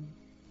Japan.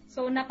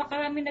 So,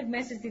 napakarami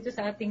nag-message dito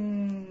sa ating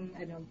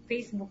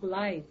Facebook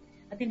Live.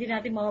 At hindi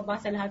natin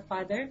mababasa lahat,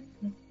 Father.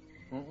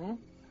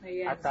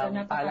 Ayan, at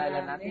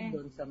paalala natin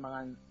doon sa mga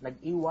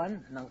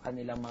nag-iwan ng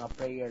kanilang mga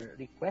prayer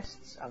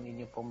requests, ang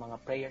inyong pong mga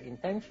prayer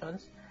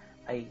intentions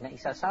ay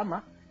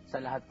naisasama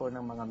sa lahat po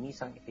ng mga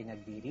misang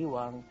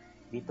ipinagdiriwang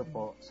dito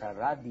po sa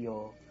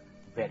Radio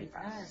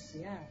Veritas.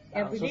 Yeah.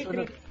 Every day,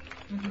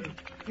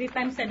 three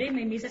times a day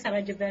may misa sa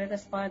Radio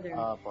Veritas, Father.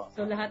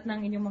 So lahat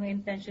ng inyong mga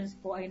intentions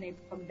po ay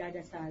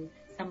naipagdadasal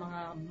sa mga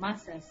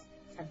masas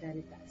sa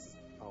Veritas.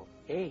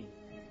 Okay.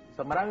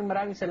 So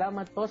maraming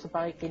salamat po sa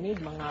pakikinig,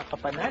 mga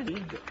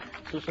kapanalig.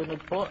 Susunod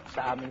po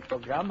sa aming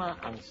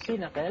programa, ang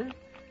Sinakel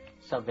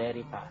sa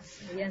Veritas.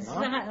 Yes.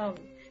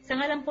 Sa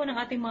ngalan po ng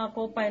ating mga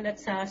co-pilot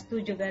sa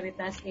Studio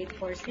Veritas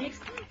 846,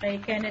 kay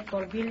Kenneth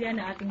Corvilla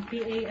na ating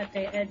PA at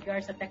kay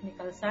Edgar sa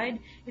technical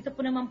side. Ito po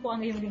naman po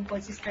ang iyong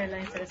lingkod, Sister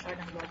Line Salazar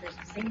ng Daughters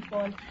of St.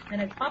 Paul,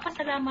 na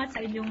nagpapasalamat sa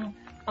inyong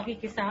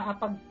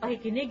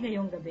pakikinig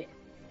ngayong gabi.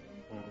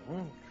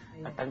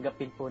 At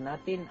tanggapin po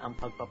natin ang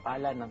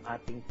pagpapala ng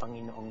ating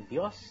Panginoong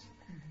Diyos.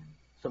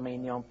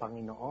 Sumainyo ang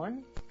Panginoon.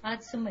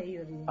 At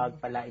sumaiyo rin.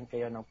 Pagpalain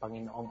kayo ng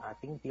Panginoong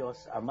ating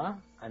Diyos,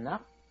 Ama,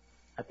 Anak,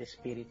 at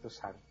Espiritu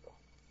Santo.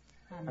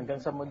 Amen.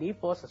 Hanggang sa muli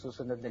po, sa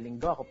susunod na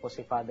linggo, ako po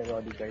si Father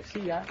Roddy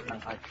Garcia ng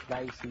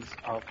Archdiocese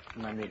of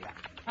Manila.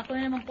 Ako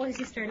na naman po si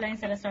Sister Line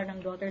Salazar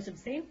ng Daughters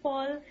of St.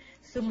 Paul.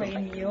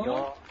 Sumainyo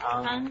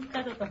ang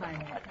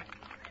katotohanan.